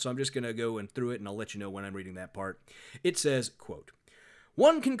quote, so I'm just going to go through it, and I'll let you know when I'm reading that part. It says, quote,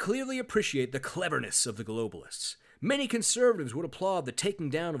 "One can clearly appreciate the cleverness of the globalists. Many conservatives would applaud the taking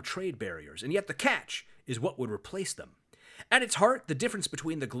down of trade barriers, and yet the catch is what would replace them. At its heart, the difference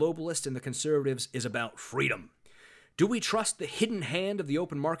between the globalists and the conservatives is about freedom. Do we trust the hidden hand of the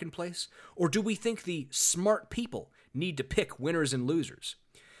open marketplace, or do we think the smart people need to pick winners and losers?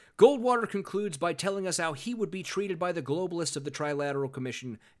 Goldwater concludes by telling us how he would be treated by the globalists of the Trilateral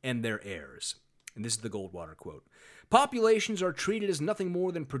Commission and their heirs. And this is the Goldwater quote. Populations are treated as nothing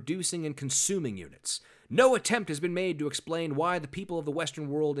more than producing and consuming units. No attempt has been made to explain why the people of the Western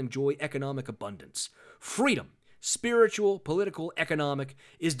world enjoy economic abundance. Freedom, spiritual, political, economic,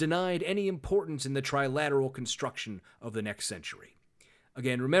 is denied any importance in the trilateral construction of the next century.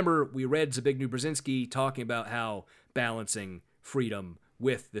 Again, remember, we read Zbigniew Brzezinski talking about how balancing freedom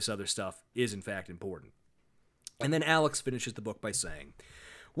with this other stuff is in fact important. And then Alex finishes the book by saying,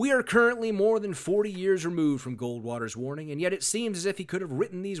 we are currently more than 40 years removed from Goldwater's warning, and yet it seems as if he could have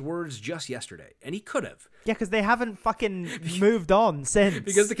written these words just yesterday. And he could have. Yeah, because they haven't fucking moved on since.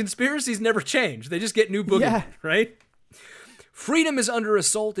 Because the conspiracies never change. They just get new boogeymen, right? Freedom is under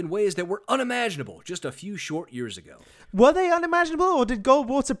assault in ways that were unimaginable just a few short years ago. Were they unimaginable, or did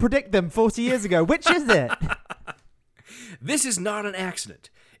Goldwater predict them 40 years ago? Which is it? This is not an accident.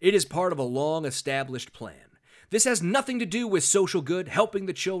 It is part of a long-established plan. This has nothing to do with social good, helping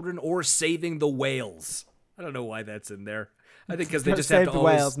the children, or saving the whales. I don't know why that's in there. I think because they just have to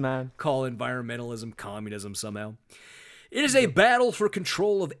always call environmentalism communism somehow. It is a battle for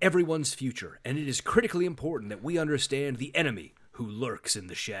control of everyone's future, and it is critically important that we understand the enemy who lurks in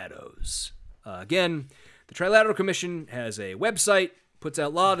the shadows. Again, the Trilateral Commission has a website, puts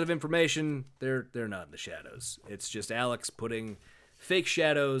out a lot of information. They're not in the shadows. It's just Alex putting fake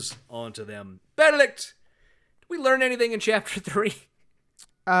shadows onto them. Benedict! We learn anything in chapter 3?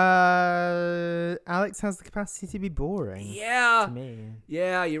 Alex has the capacity to be boring. Yeah. To me.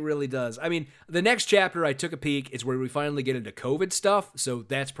 Yeah, he really does. I mean, the next chapter I took a peek is where we finally get into COVID stuff, so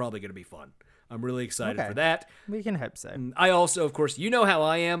that's probably going to be fun. I'm really excited for that. We can hope so. I also, of course, you know how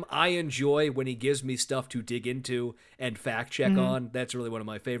I am. I enjoy when he gives me stuff to dig into and fact check on. That's really one of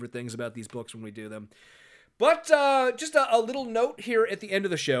my favorite things about these books when we do them. But just a little note here at the end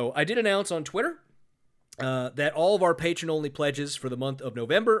of the show. I did announce on Twitter that all of our patron-only pledges for the month of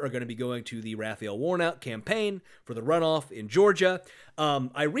November are going to be going to the Raphael Warnock campaign for the runoff in Georgia.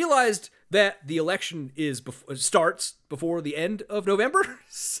 I realized that the election starts before the end of November,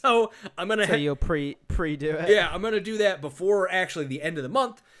 so I'm going to... So you'll pre-do it? Yeah, I'm going to do that before actually the end of the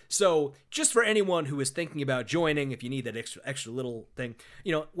month. So just for anyone who is thinking about joining, if you need that extra little thing,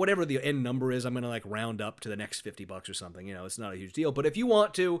 whatever the end number is, I'm going to like round up to the next $50 or something. It's not a huge deal. But if you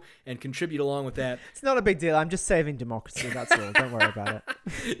want to and contribute along with that... It's not a big deal. I'm just saving democracy. That's all. Don't worry about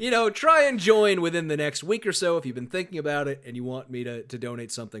it. Try and join within the next week or so if you've been thinking about it and you want me to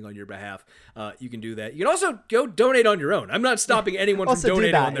donate something on your behalf. You can do that. You can also go donate on your own. I'm not stopping anyone from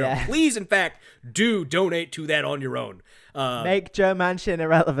donating on their own. Please, in fact, do donate to that on your own. Make Joe Manchin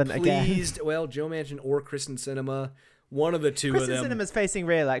irrelevant again. Please, well, Joe Manchin or Kristen Sinema, one of the two of them. Kristen Sinema's facing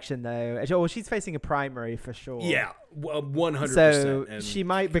re-election, though. Well, she's facing a primary for sure. Yeah, 100%. So she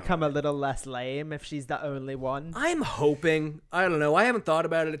might become a little less lame if she's the only one. I'm hoping. I don't know. I haven't thought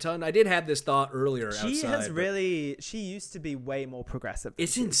about it a ton. I did have this thought earlier She used to be way more progressive.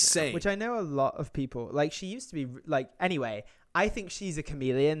 It's insane. Now, which I know a lot of people, she used to be, anyway... I think she's a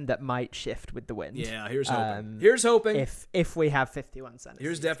chameleon that might shift with the wind. Yeah, here's hoping. Here's hoping. If we have 51 senators.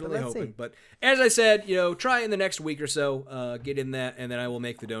 Here's definitely hoping. See. But as I said, try in the next week or so, get in that, and then I will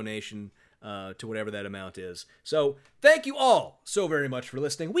make the donation to whatever that amount is. So thank you all so very much for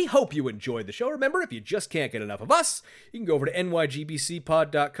listening. We hope you enjoyed the show. Remember, if you just can't get enough of us, you can go over to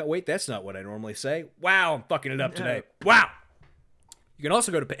nygbcpod.com. Wait, that's not what I normally say. Wow, I'm fucking it up today. Wow. You can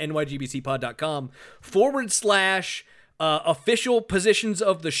also go to nygbcpod.com / official positions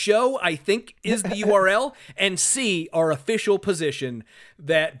of the show, I think, is the URL, and see our official position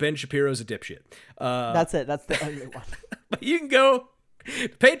that Ben Shapiro's a dipshit. That's it. That's the only one. But you can go to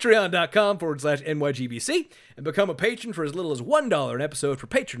patreon.com / NYGBC and become a patron for as little as $1 an episode for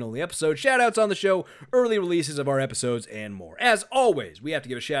patron-only episodes, shout-outs on the show, early releases of our episodes, and more. As always, we have to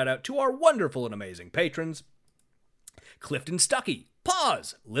give a shout-out to our wonderful and amazing patrons. Clifton Stuckey,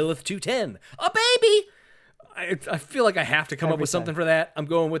 Pause, Lilith210, a baby... I feel like I have to come up with something for that. I'm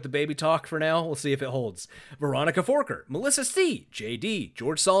going with the baby talk for now. We'll see if it holds. Veronica Forker, Melissa C., JD,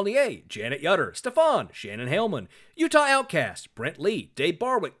 George Saulnier, Janet Yutter, Stefan, Shannon Haleman, Utah Outcast, Brent Lee, Dave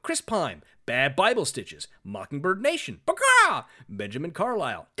Barwick, Chris Pime, Bad Bible Stitches, Mockingbird Nation, Baka, Benjamin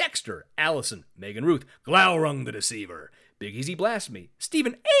Carlisle, Dexter, Allison, Megan Ruth, Glaurung the Deceiver, Big Easy Blasphemy,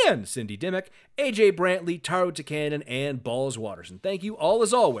 Stephen and Cindy Dimmock, AJ Brantley, Taro Takanen, and Balls Watterson. Thank you all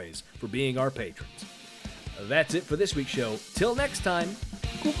as always for being our patrons. That's it for this week's show. Till next time,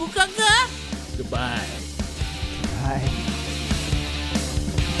 goodbye. Bye.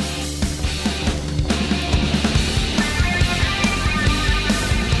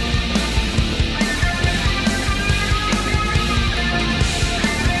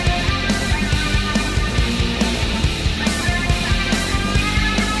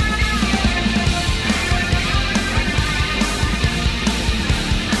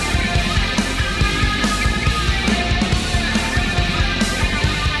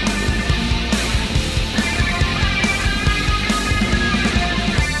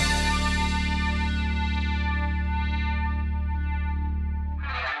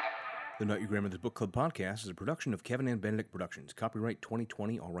 The Not Your Grandmother's Book Club podcast is a production of Kevin and Benedict Productions. Copyright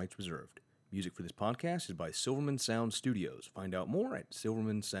 2020, all rights reserved. Music for this podcast is by Silverman Sound Studios. Find out more at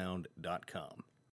silvermansound.com.